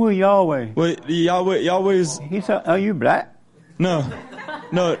 Who is Yahweh? Wait, Yahweh is... Are you black? No.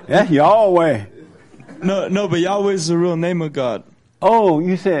 That's Yahweh. No, but Yahweh is the real name of God. Oh,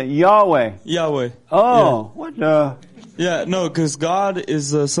 you said Yahweh. Yahweh. Oh, yeah. What the... Yeah, no, because God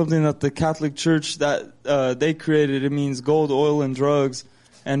is something that the Catholic Church, that they created. It means gold, oil, and drugs.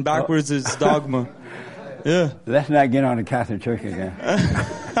 And backwards it's dogma. Yeah. Let's not get on the Catholic Church again.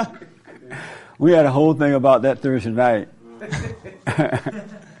 We had a whole thing about that Thursday night.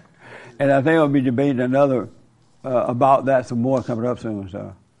 And I think I'll be debating another about that some more coming up soon.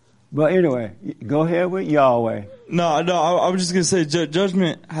 So, but anyway, go ahead with Yahweh. No, I was just gonna say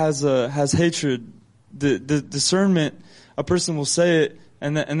judgment has hatred. The discernment, a person will say it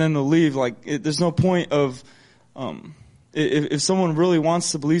and then they'll leave. Like there's no point of if someone really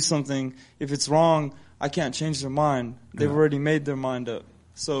wants to believe something, if it's wrong, I can't change their mind. They've already made their mind up.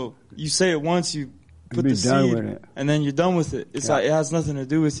 So you say it once, you put the seed, and then you're done with it. It's like it has nothing to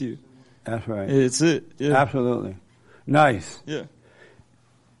do with you. That's right. It's it. Yeah. Absolutely. Nice. Yeah.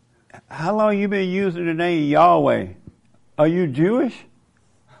 How long you been using the name Yahweh? Are you Jewish?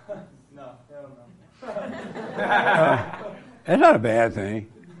 No, hell no. That's not a bad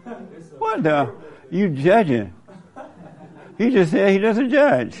thing. What the? You judging? He just said he doesn't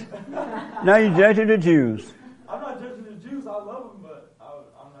judge. Now you're judging the Jews. I'm not judging the Jews. I love them, but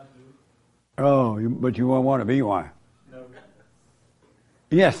I'm not Jewish. Oh, but you won't want to be one. No.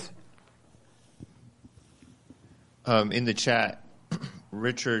 Yes. In the chat,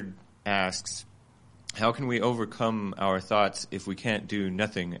 Richard asks, how can we overcome our thoughts if we can't do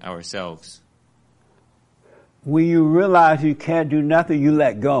nothing ourselves? When you realize you can't do nothing, you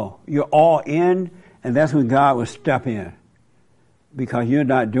let go. You're all in, and that's when God will step in, because you're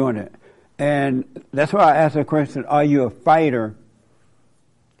not doing it. And that's why I asked the question, are you a fighter?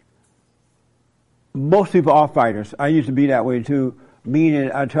 Most people are fighters. I used to be that way too,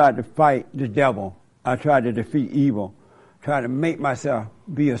 meaning I tried to fight the devil. I tried to defeat evil, tried to make myself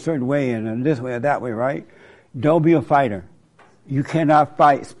be a certain way and this way or that way, right? Don't be a fighter. You cannot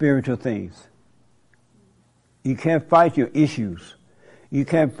fight spiritual things. You can't fight your issues. You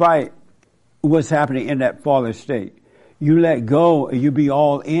can't fight what's happening in that fallen state. You let go and you be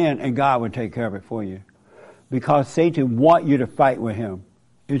all in, and God will take care of it for you. Because Satan wants you to fight with him.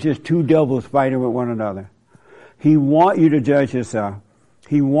 It's just two devils fighting with one another. He wants you to judge yourself.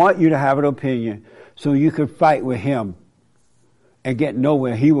 He wants you to have an opinion so you can fight with him and get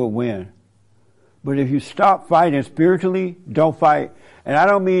nowhere. He will win. But if you stop fighting spiritually, don't fight. And I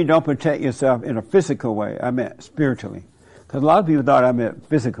don't mean don't protect yourself in a physical way. I meant spiritually. Because a lot of people thought I meant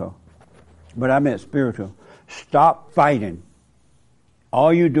physical. But I meant spiritual. Stop fighting.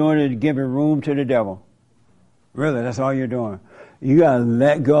 All you're doing is giving room to the devil. Really, that's all you're doing. You got to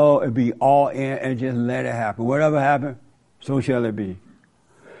let go and be all in and just let it happen. Whatever happens, so shall it be.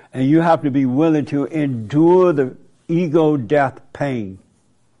 And you have to be willing to endure the ego death pain.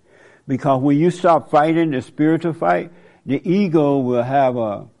 Because when you stop fighting the spiritual fight, the ego will have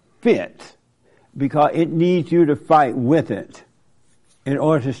a fit. Because it needs you to fight with it in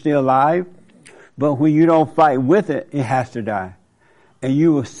order to stay alive. But when you don't fight with it, it has to die. And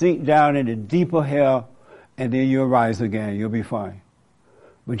you will sink down into deeper hell, and then you'll rise again. You'll be fine.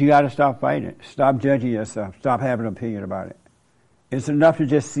 But you got to stop fighting. Stop judging yourself. Stop having an opinion about it. It's enough to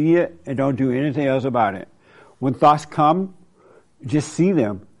just see it and don't do anything else about it. When thoughts come, just see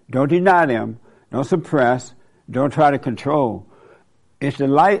them. Don't deny them. Don't suppress. Don't try to control. It's the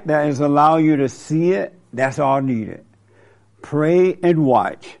light that is allowing you to see it. That's all needed. Pray and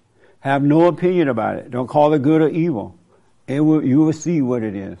watch. Have no opinion about it. Don't call it good or evil. You will see what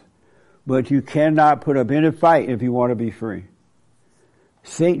it is. But you cannot put up any fight if you want to be free.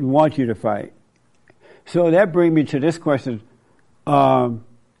 Satan wants you to fight. So that brings me to this question. And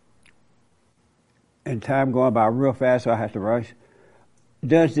time going by real fast, so I have to rush.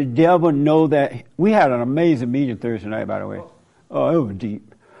 Does the devil know that? We had an amazing meeting Thursday night, by the way. Oh, it was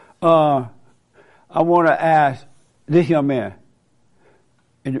deep. I want to ask this young man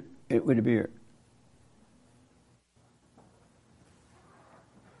with the beard.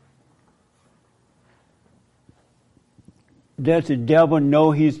 Does the devil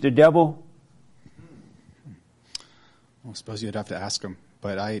know he's the devil? Well, I suppose you'd have to ask him.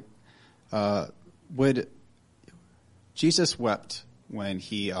 But would Jesus wept when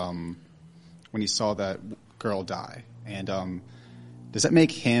he saw that girl die, and does that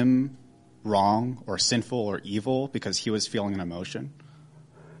make him wrong or sinful or evil because he was feeling an emotion?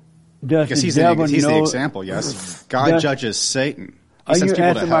 Because he's the example. Yes, God judges Satan. Are you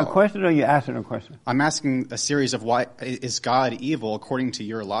answering my question, or are you asking a question? I'm asking a series of why is God evil according to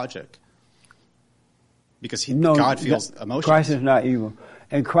your logic? Because God feels emotions. Christ is not evil.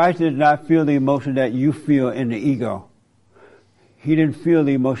 And Christ did not feel the emotion that you feel in the ego. He didn't feel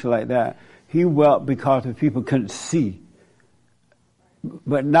the emotion like that. He wept because the people couldn't see.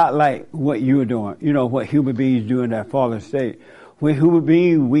 But not like what you were doing. You know, what human beings do in that fallen state. When human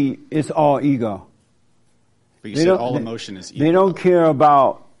beings weep, it's all ego. But you said all emotion is evil. They don't care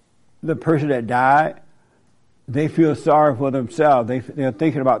about the person that died. They feel sorry for themselves. They're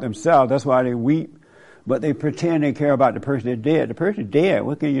thinking about themselves. That's why they weep. But they pretend they care about the person that's dead. The person dead,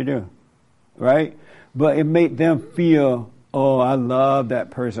 what can you do? Right? But it made them feel, oh, I love that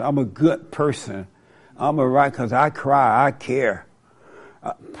person. I'm a good person. I'm a right because I cry. I care.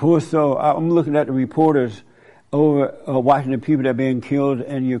 Poor soul. I'm looking at the reporters over watching the people that are being killed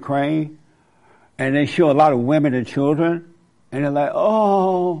in Ukraine. And they show a lot of women and children. And they're like,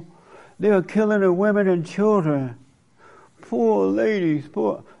 oh, they're killing the women and children. Poor ladies,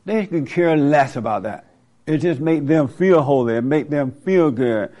 poor. They can care less about that. It just make them feel holy. It make them feel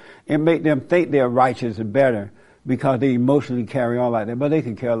good. It make them think they're righteous and better because they emotionally carry on like that. But they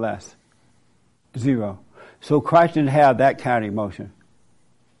can care less. Zero. So Christ didn't have that kind of emotion.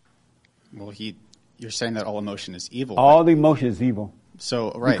 Well, you're saying that all emotion is evil. All emotion is evil.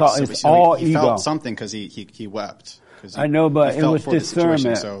 So, right. Because it's all he ego. felt something because he wept. I know, but it was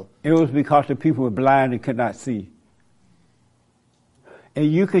discernment. So. It was because the people were blind and could not see.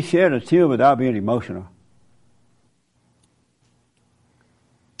 And you can shed a tear without being emotional.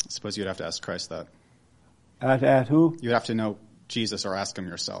 I suppose you'd have to ask Christ that. I have to ask who? You'd have to know Jesus or ask him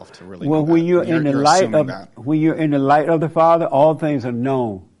yourself to really. Well, know when you're in the light of that. when you're in the light of the Father, all things are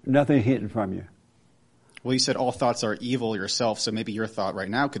known. Nothing hidden from you. Well, you said all thoughts are evil yourself, so maybe your thought right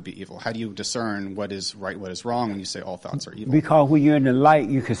now could be evil. How do you discern what is right, what is wrong when you say all thoughts are evil? Because when you're in the light,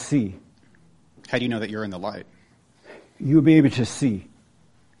 you can see. How do you know that you're in the light? You'll be able to see.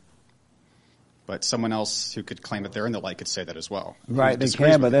 But someone else who could claim that they're in the light could say that as well. Right, they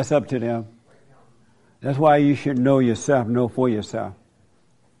can, but that's up to them. That's why you should know yourself, know for yourself.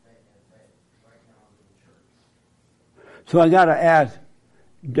 So I got to ask,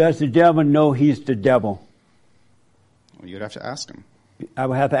 does the devil know he's the devil? Well, you'd have to ask him. I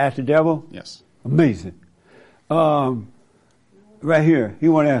would have to ask the devil? Yes. Amazing. Right here, he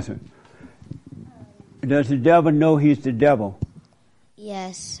won't answer. Does the devil know he's the devil?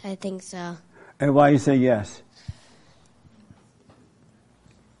 Yes, I think so. And why you say yes?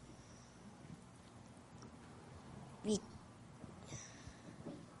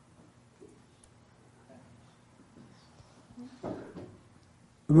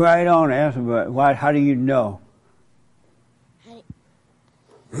 Right on, answer, but why? How do you know?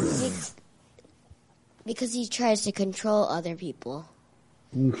 Because he tries to control other people.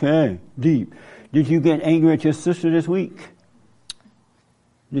 Okay, deep. Did you get angry at your sister this week?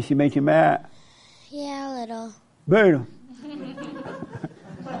 Did she make you mad? Yeah, a little. Better.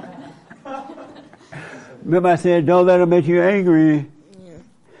 Remember I said, don't let her make you angry.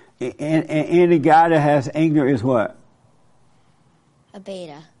 Yeah. And any guy that has anger is what? A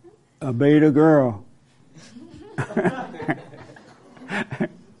beta. A beta girl.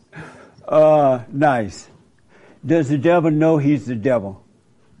 Nice. Does the devil know he's the devil?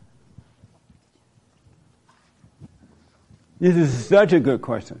 This is such a good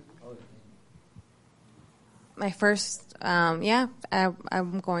question. My first, yeah,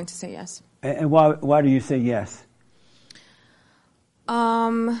 I'm going to say yes. And why do you say yes?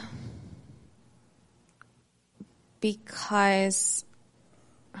 Because,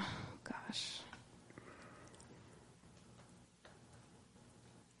 oh gosh.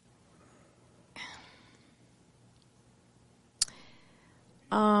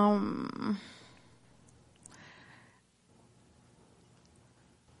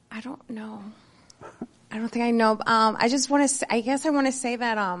 I don't know. I don't think I know. I just want to. I guess I want to say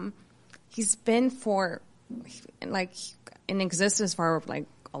that he's been in existence for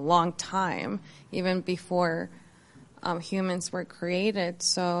a long time, even before humans were created.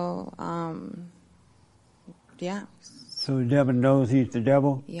 So, yeah. So the devil knows he's the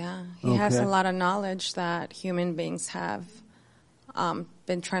devil? Yeah, he has a lot of knowledge that human beings have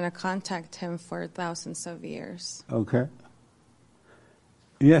been trying to contact him for thousands of years. Okay.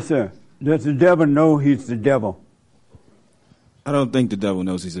 Yes, sir. Does the devil know he's the devil? I don't think the devil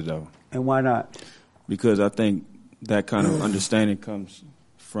knows he's the devil. And why not? Because I think that kind of understanding comes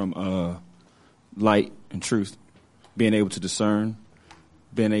from light and truth. Being able to discern,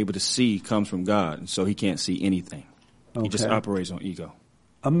 being able to see comes from God. And so he can't see anything. Okay. He just operates on ego.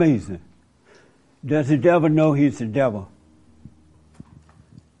 Amazing. Does the devil know he's the devil?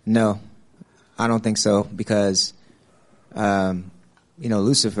 No, I don't think so because,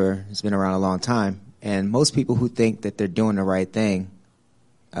 Lucifer has been around a long time, and most people who think that they're doing the right thing,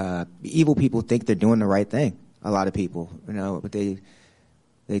 evil people think they're doing the right thing. A lot of people, but they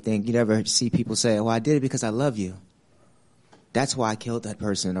think, you never see people say, well, I did it because I love you. That's why I killed that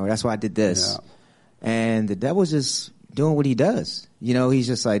person, or that's why I did this. Yeah. And the devil's just doing what he does. He's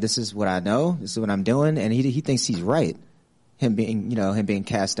just like, this is what I know, this is what I'm doing, and he thinks he's right. Him being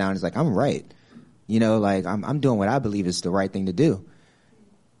cast down is like, I'm right. I'm doing what I believe is the right thing to do.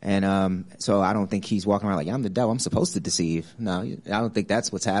 And so I don't think he's walking around like, I'm the devil, I'm supposed to deceive. No, I don't think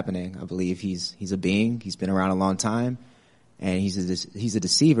that's what's happening. I believe he's a being, he's been around a long time, and he's a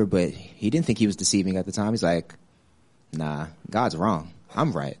deceiver, but he didn't think he was deceiving at the time. He's like, nah, God's wrong,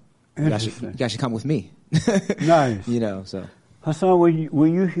 I'm right. You guys should come with me. Nice. So. Hassan, were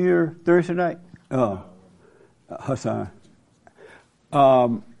you here Thursday night? Oh, Hassan.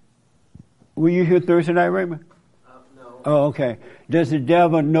 Were you here Thursday night, Raymond? No. Oh, okay. Does the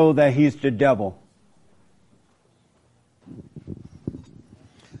devil know that he's the devil?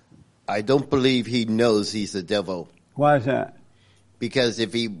 I don't believe he knows he's the devil. Why is that? Because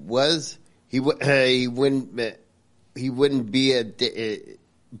if he was, he wouldn't be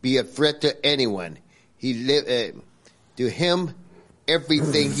a threat to anyone. To him,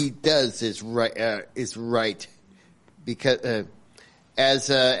 everything he does is right. Because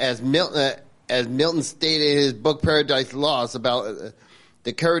as Milton stated in his book Paradise Lost about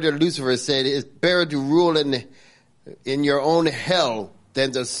the character Lucifer, said it's better to rule in your own hell than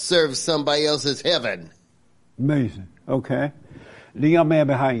to serve somebody else's heaven. Amazing. Okay. The young man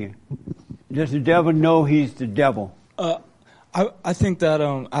behind you. Does the devil know he's the devil? I think that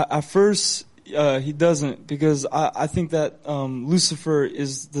at first he doesn't, because I think that Lucifer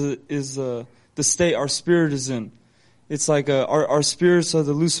is the state our spirit is in. It's like our spirits are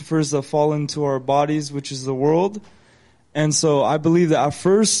the Lucifers that fall into our bodies, which is the world. And so I believe that at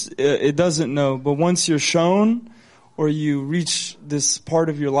first it doesn't know, but once you're shown or you reach this part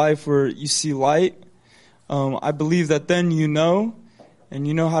of your life where you see light, I believe that then you know, and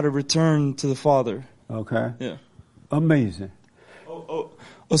you know how to return to the Father. Okay. Yeah. Amazing. Oh,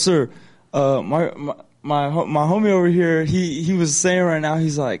 sir. My homie over here, he was saying right now,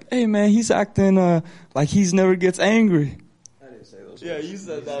 he's like, hey man, he's acting like he's never gets angry. I didn't say those words. Yeah, you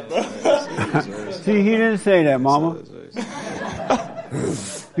said that, bro. See, he didn't say that, Mama.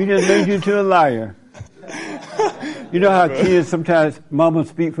 He just made you to a liar. You know how kids sometimes mama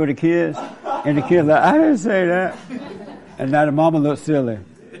speak for the kids, and the kids like, I didn't say that, and now the mama looks silly.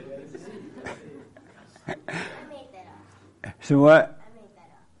 So what?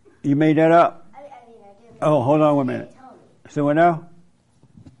 You made that up? Oh, hold on 1 minute. So what now?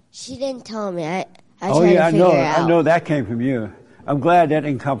 She didn't tell me. I oh tried yeah, to figure it out. I know that came from you. I'm glad that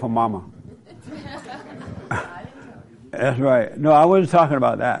didn't come from Mama. That's right. No, I wasn't talking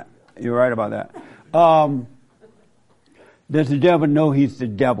about that. You're right about that. Does the devil know he's the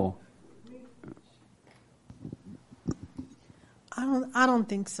devil? I don't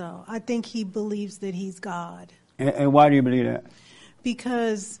think so. I think he believes that he's God. And why do you believe that?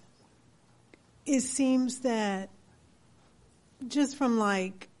 Because it seems that just from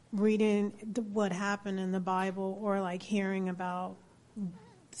like reading what happened in the Bible or like hearing about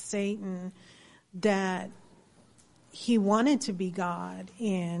Satan, that he wanted to be God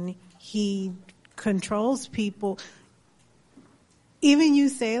and he controls people. Even you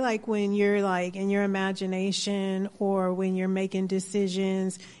say like when you're like in your imagination or when you're making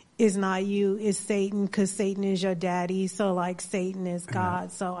decisions, it's not you, it's Satan, because Satan is your daddy. So like Satan is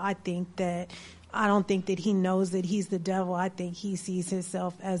God. So I don't think that he knows that he's the devil. I think he sees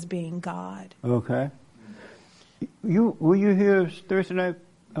himself as being God. Okay. Were you here Thursday night?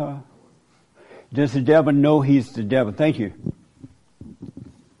 Does the devil know he's the devil? Thank you.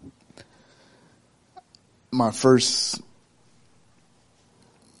 My first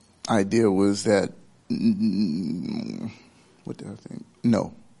idea was that, what did I think?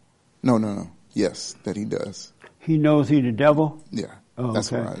 No. Yes, that he does. He knows he's the devil? Yeah, oh,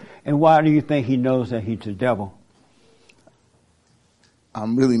 that's okay. right. And why do you think he knows that he's the devil?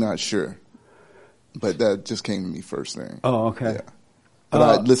 I'm really not sure, but that just came to me first thing. Oh, okay. Yeah. But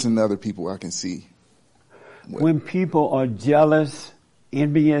I listen to other people, I can see. When people are jealous,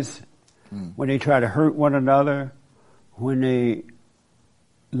 envious, when they try to hurt one another, when they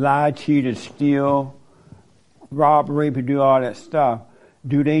lie, cheat, and steal, rob, rape, and do all that stuff,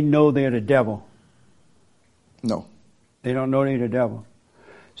 do they know they're the devil? No. They don't know they're the devil.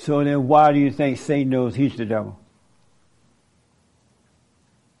 So then why do you think Satan knows he's the devil?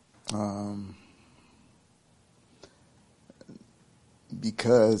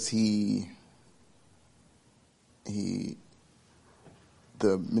 Because the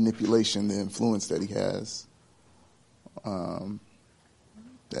manipulation, the influence that he has,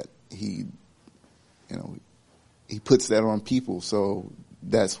 that he puts that on people. So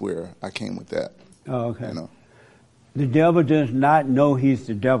that's where I came with that. Oh, okay. The devil does not know he's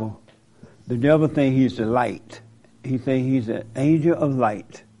the devil. The devil thinks he's the light. He thinks he's an angel of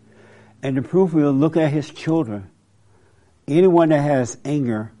light. And the proof, we'll look at his children. Anyone that has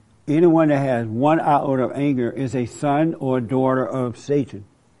anger, anyone that has one iota of anger is a son or a daughter of Satan.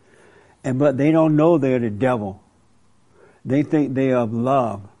 But they don't know they're the devil. They think they're of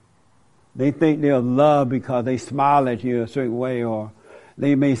love. They think they're of love because they smile at you a certain way, or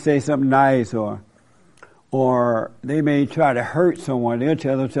they may say something nice, or they may try to hurt someone. They'll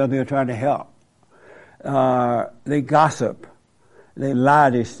tell themselves they're trying to help. They gossip. They lie,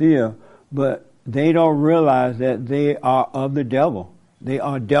 they steal. But they don't realize that they are of the devil. They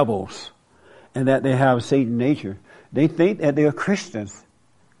are devils. And that they have Satan nature. They think that they're Christians.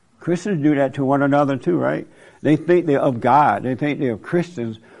 Christians do that to one another too, right? They think they're of God. They think they're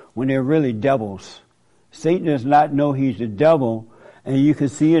Christians when they're really devils. Satan does not know he's the devil, and you can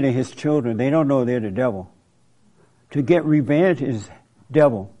see it in his children. They don't know they're the devil. To get revenge is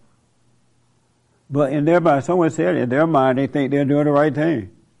devil. But in their mind, someone said in their mind, they think they're doing the right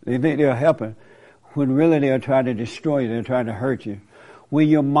thing. They think they're helping, when really they're trying to destroy you. They're trying to hurt you. When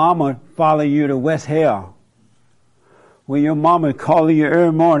your mama follow you to West Hell, when your mama calling you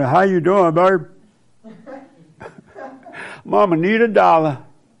every morning, how you doing, babe? Mama, need $1.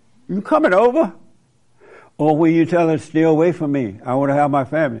 You coming over? Or when you tell her, stay away from me, I want to have my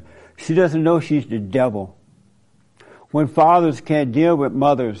family. She doesn't know she's the devil. When fathers can't deal with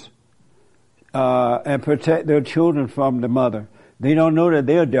mothers and protect their children from the mother, they don't know that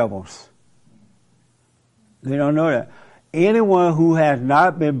they're devils. They don't know that. Anyone who has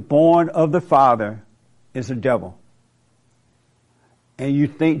not been born of the Father is a devil. And you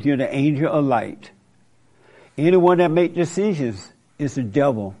think you're the angel of light. Anyone that makes decisions is a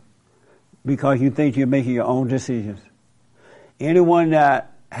devil, because you think you're making your own decisions. Anyone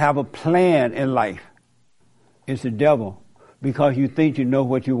that have a plan in life is the devil, because you think you know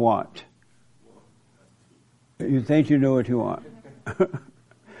what you want. You think you know what you want.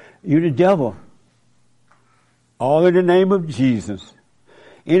 You're the devil. All in the name of Jesus.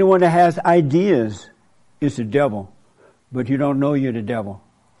 Anyone that has ideas is the devil, but you don't know you're the devil.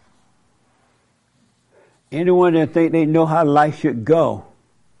 Anyone that think they know how life should go,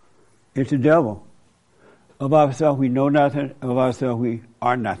 it's the devil. Of ourselves, we know nothing. Of ourselves, we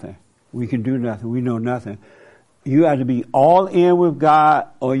are nothing. We can do nothing. We know nothing. You have to be all in with God,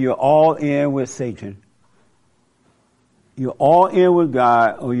 or you're all in with Satan. You're all in with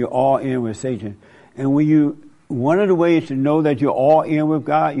God, or you're all in with Satan. And one of the ways to know that you're all in with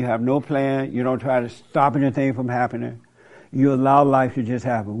God, you have no plan. You don't try to stop anything from happening. You allow life to just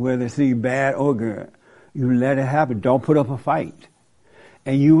happen, whether it seems bad or good. You let it happen. Don't put up a fight.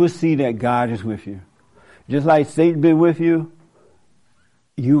 And you will see that God is with you. Just like Satan been with you,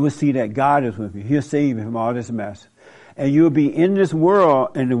 you will see that God is with you. He'll save you from all this mess. And you'll be in this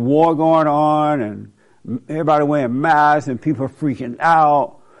world, and the war going on, and everybody wearing masks, and people freaking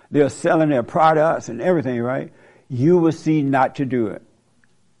out. They're selling their products and everything, right? You will see not to do it.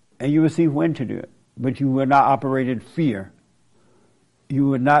 And you will see when to do it. But you will not operate in fear. You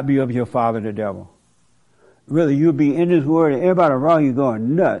will not be of your father, the devil. Really, you'll be in this world, and everybody around you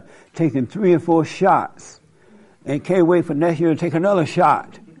going nuts, taking 3 and 4 shots, and can't wait for next year to take another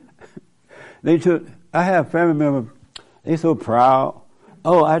shot. I have family members, they're so proud.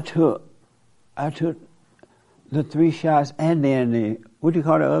 Oh, I took the 3 shots and then what do you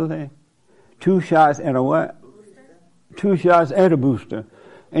call the other thing? 2 shots and a what? 2 shots and a booster.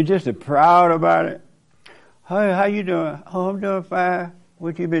 And just proud about it. Hey, how you doing? Oh, I'm doing fine.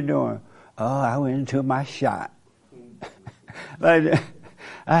 What you been doing? Oh, I went into my shot. Like,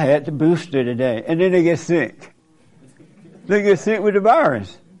 I had the booster today. And then they get sick. They get sick with the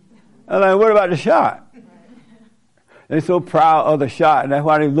virus. I'm like, what about the shot? They're so proud of the shot, and that's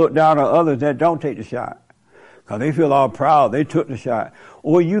why they look down on others that don't take the shot. Because they feel all proud they took the shot.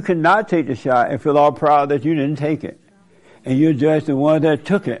 Or you cannot take the shot and feel all proud that you didn't take it. And you judge the one that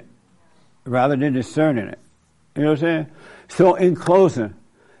took it rather than discerning it. You know what I'm saying? So in closing,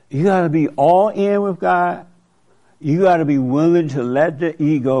 you got to be all in with God. You got to be willing to let the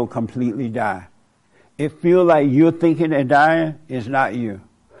ego completely die. It feels like you're thinking and dying. It's not you.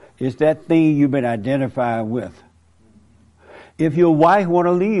 It's that thing you've been identified with. If your wife want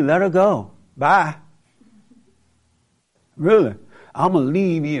to leave, let her go. Bye. Really? I'm going to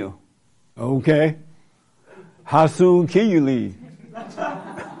leave you. Okay. How soon can you leave?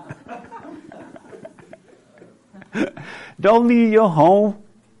 Don't leave your home.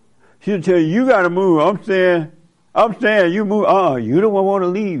 She'll tell you got to move. I'm saying, you move. You don't want to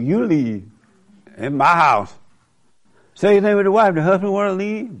leave. You leave. In my house. Same thing with the wife. The husband want to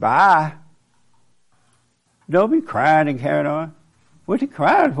leave. Bye. Don't be crying and carrying on. What you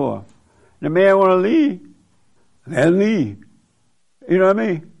crying for? The man want to leave. Let him leave. You know what I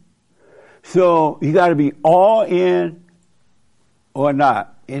mean? So you got to be all in or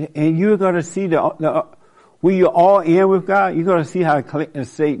not. And you're going to see when you're all in with God, you're going to see how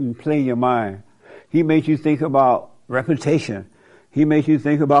Satan play your mind. He makes you think about reputation. He makes you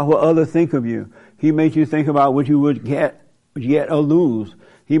think about what others think of you. He makes you think about what you would get or lose.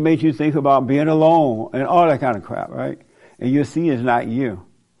 He makes you think about being alone and all that kind of crap, right? And you'll see it's not you.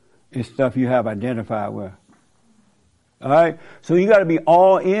 It's stuff you have identified with. All right? So you got to be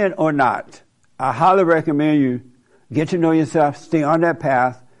all in or not. I highly recommend you get to know yourself, stay on that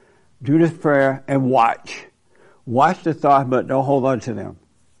path, do this prayer, and watch. Watch the thoughts, but don't hold on to them.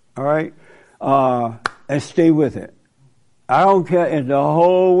 All right? And stay with it. I don't care if the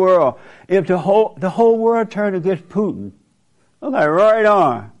whole world, if the whole world turned against Putin. I'm like, right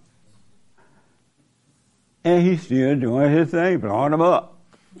on. And he's still doing his thing, blowing them up.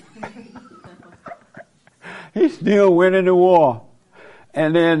 He's still winning the war.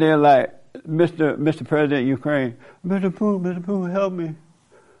 And then they're like, Mr. President of Ukraine, Mr. Putin, help me.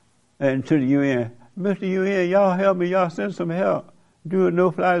 And to the UN, Mr. UN, y'all help me, y'all send some help. Do a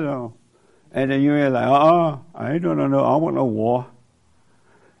no-fly zone. And the UN like, I ain't doing I don't want no war.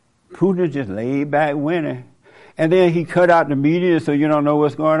 Putin is just laid back winning. And then he cut out the media so you don't know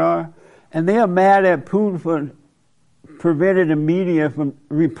what's going on. And they're mad at Putin for preventing the media from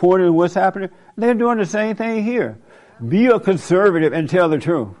reporting what's happening. They're doing the same thing here. Be a conservative and tell the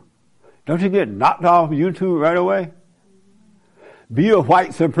truth. Don't you get knocked off YouTube right away? Be a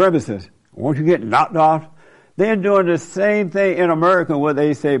white supremacist. Won't you get knocked off? They're doing the same thing in America, what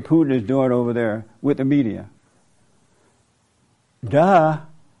they say Putin is doing over there with the media. Duh.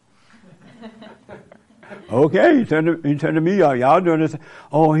 Okay, you turn to me, y'all doing this.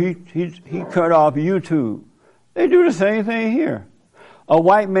 Oh, he cut off YouTube. They do the same thing here. A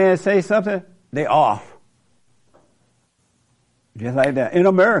white man say something, they off. Just like that in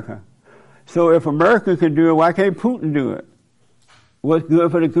America. So if America can do it, why can't Putin do it? What's good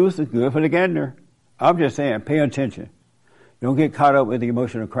for the goose is good for the gander. I'm just saying, pay attention. Don't get caught up with the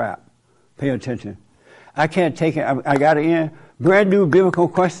emotional crap. Pay attention. I can't take it. I got it in. Brand new biblical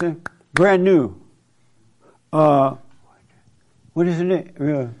question. Brand new. What isn't it?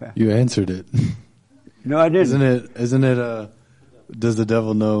 Real fast. You answered it. No, I didn't. Isn't it, does the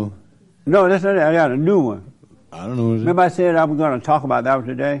devil know? No, that's not it. I got a new one. I don't know. Remember I said I was going to talk about that one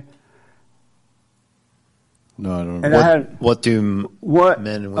today? No, I don't and know. What do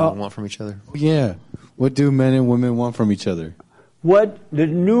men and women want from each other? Yeah. What do men and women want from each other? The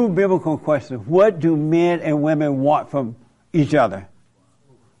new biblical question, what do men and women want from each other?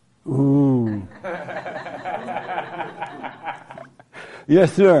 Ooh.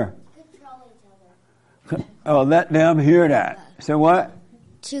 Yes, sir. Oh, let them hear that. So what?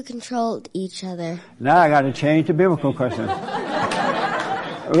 To control each other. Now I got to change the biblical question.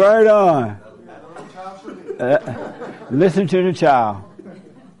 Right on. Listen to the child.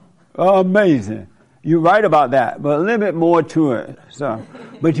 Oh, amazing. You're right about that, but a little bit more to it. So,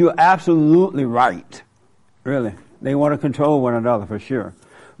 but you're absolutely right. Really. They want to control one another for sure.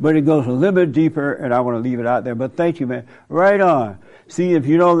 But it goes a little bit deeper, and I want to leave it out there. But thank you, man. Right on. See, if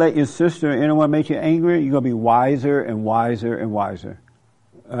you don't let your sister or anyone make you angry, you're going to be wiser and wiser and wiser.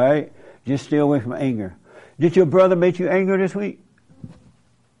 All right? Just stay away from anger. Did your brother make you angry this week?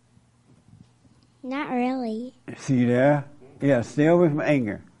 Not really. See there? Yeah, stay away from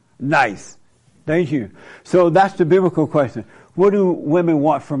anger. Nice. Thank you. So that's the biblical question. What do women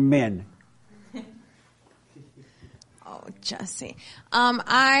want from men? Oh, Jesse.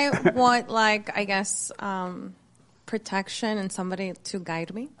 I want, protection and somebody to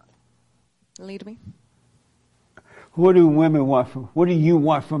guide me, lead me. What do women want from, what do you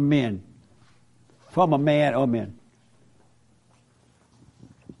want from men? From a man or men?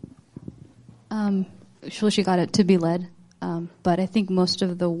 She got it, to be led. But I think most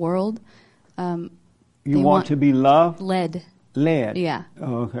of the world, you want to be loved? Led. Led? Yeah.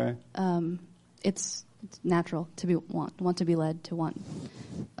 Oh, okay. It's natural to want to be led, to want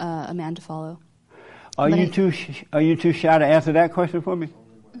a man to follow. Are you too shy to answer that question for me?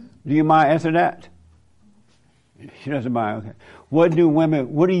 Do you mind answer that? She doesn't mind. Okay. What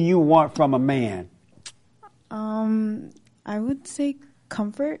do you want from a man? I would say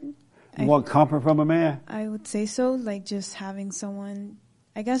comfort. You want comfort from a man? I would say so, like just having someone,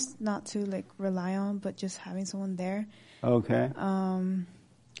 I guess not to like rely on, but just having someone there. Okay.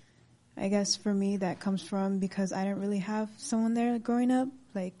 I guess for me that comes from because I didn't really have someone there growing up.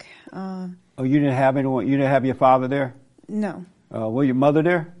 Like. Oh, you didn't have anyone? You didn't have your father there? No. Was your mother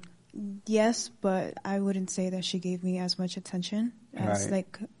there? Yes, but I wouldn't say that she gave me as much attention as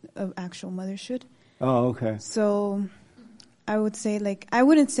like an actual mother should. Oh, okay. So I would say like, I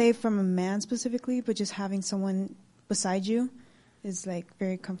wouldn't say from a man specifically, but just having someone beside you is like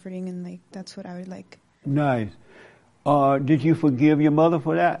very comforting, and like that's what I would like. Nice. Did you forgive your mother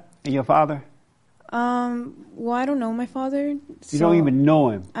for that and your father? Well, I don't know my father. You don't even know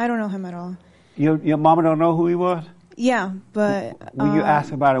him? I don't know him at all. Your mama don't know who he was? Yeah, but when you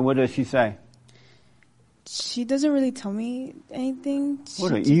ask about it, what does she say? She doesn't really tell me anything.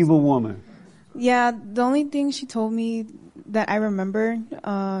 What an evil woman. Yeah, the only thing she told me that I remember,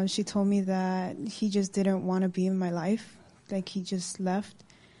 she told me that he just didn't want to be in my life. Like, he just left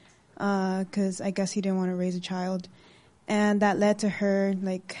because I guess he didn't want to raise a child. And that led to her,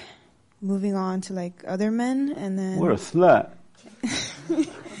 like, moving on to like other men, and then what a slut.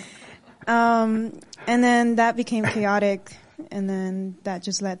 And then that became chaotic, and then that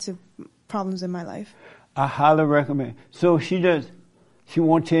just led to problems in my life. I highly recommend. So she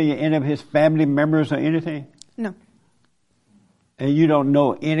won't tell you any of his family members or anything? No. And you don't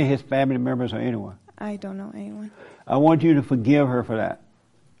know any of his family members or anyone? I don't know anyone. I want you to forgive her for that,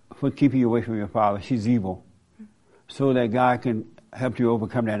 for keeping you away from your father. She's evil. So that God can help you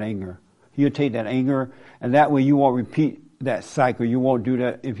overcome that anger. He'll take that anger, and that way you won't repeat that cycle. You won't do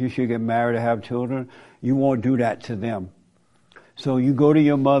that if you should get married or have children. You won't do that to them. So you go to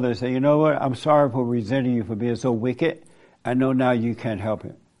your mother and say, you know what, I'm sorry for resenting you for being so wicked. I know now you can't help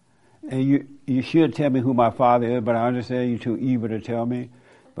it. And you should tell me who my father is, but I understand you're too evil to tell me,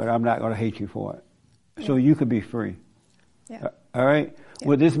 but I'm not going to hate you for it. Yeah. So you could be free. Yeah. All right? Yeah.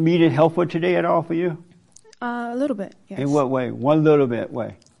 Was this meeting helpful today at all for you? A little bit, yes. In what way? One little bit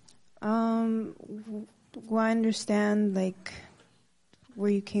way. Well, I understand like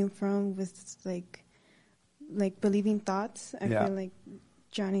where you came from with like believing thoughts. I feel like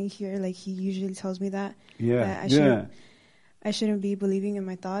Johnny here, like he usually tells me that. Yeah. That I shouldn't be believing in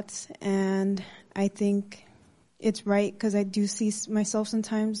my thoughts, and I think it's right because I do see myself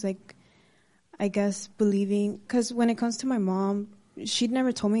sometimes like I guess believing, because when it comes to my mom, she'd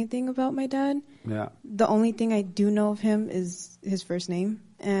never told me anything about my dad. Yeah. The only thing I do know of him is his first name.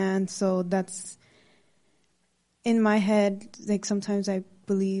 And so that's in my head, like sometimes I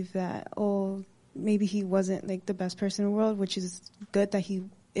believe that, oh, maybe he wasn't like the best person in the world, which is good that he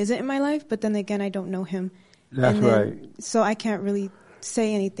isn't in my life. But then again, I don't know him. That's right. So I can't really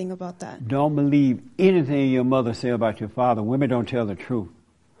say anything about that. Don't believe anything your mother say about your father. Women don't tell the truth.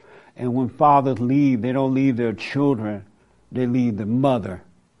 And when fathers leave, they don't leave their children. They leave the mother.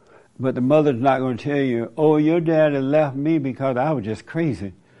 But the mother's not going to tell you, oh, your daddy left me because I was just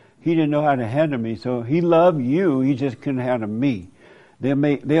crazy. He didn't know how to handle me. So he loved you. He just couldn't handle me. They'll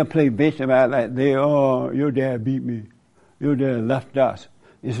play bitch about like your dad beat me. Your dad left us.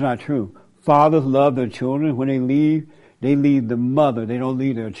 It's not true. Fathers love their children. When they leave the mother. They don't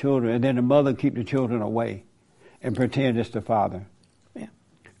leave their children. And then the mother keep the children away and pretend it's the father. Yeah.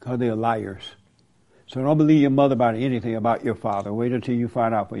 Because they're liars. So don't believe your mother about anything about your father. Wait until you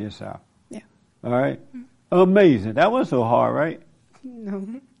find out for yourself. Yeah. All right? Amazing. That wasn't so hard, right?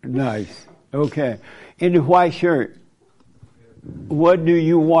 No. Nice. Okay. In the white shirt, what do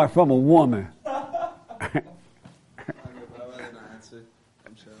you want from a woman? I'd rather not answer.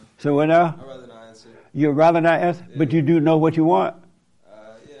 I'm sure. So what now? I'd rather not answer. You'd rather not answer? Yeah. But you do know what you want?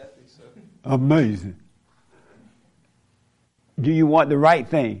 Yeah, I think so. Amazing. Do you want the right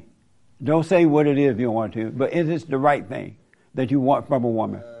thing? Don't say what it is if you don't want to, but is this the right thing that you want from a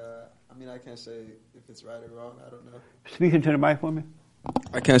woman? I mean, I can't say if it's right or wrong. I don't know. Speaking to the mic for me.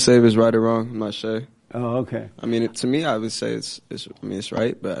 I can't say if it's right or wrong. I'm not sure. Oh, okay. I mean, to me, I would say it's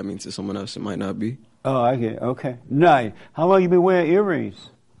right, but I mean, to someone else, it might not be. Oh, I get it. Okay. Nice. How long you been wearing earrings?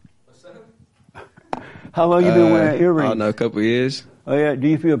 What's that? How long you been wearing earrings? I don't know, a couple years. Oh, yeah. Do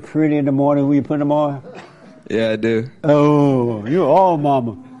you feel pretty in the morning when you put them on? Yeah, I do. Oh, you're all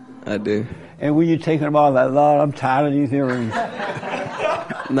mama. I do. And when you taking them off, like, Lord, I'm tired of these earrings.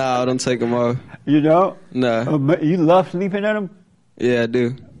 Nah, I don't take them off. You don't? No. You love sleeping in them? Yeah, I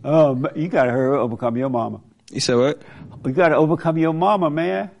do. Oh, you got to hurry up, overcome your mama. You said what? You got to overcome your mama,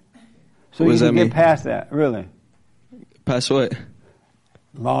 man. So what you can get mean? Past that, really. Past what?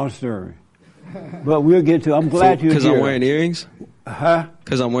 Long story. But we'll get to it. I'm glad you're here. Because I'm wearing earrings? Huh?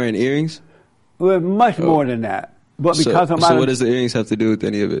 Because I'm wearing earrings? Well, much more than that. But because I'm so what does the earrings have to do with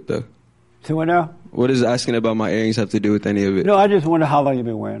any of it, though? So what now? What does asking about my earrings have to do with any of it? No, I just wonder how long you've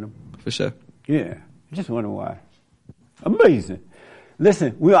been wearing them. For sure. Yeah. I just wonder why. Amazing.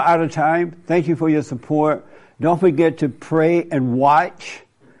 Listen, we are out of time. Thank you for your support. Don't forget to pray and watch.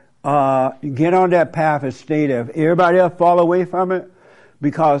 Get on that path and stay there. If everybody else fall away from it,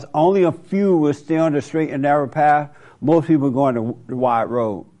 because only a few will stay on the straight and narrow path. Most people are going the wide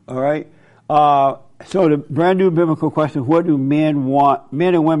road. All right? So the brand new biblical question, what do men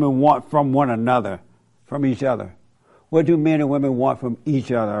and women want from one another, from each other? What do men and women want from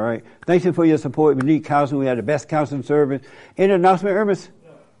each other, all right? Thank you for your support. We need counseling. We have the best counseling service. Any announcement, Hermes?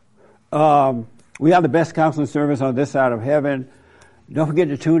 We have the best counseling service on this side of heaven. Don't forget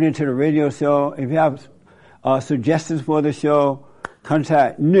to tune into the radio show. If you have suggestions for the show,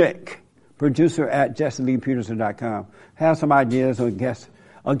 contact Nick, producer at JesseLeePeterson.com. Have some ideas or guests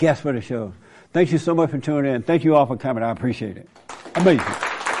for the show. Thank you so much for tuning in. Thank you all for coming. I appreciate it. Amazing.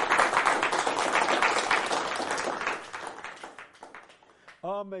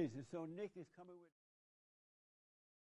 Amazing. So Nick is coming with...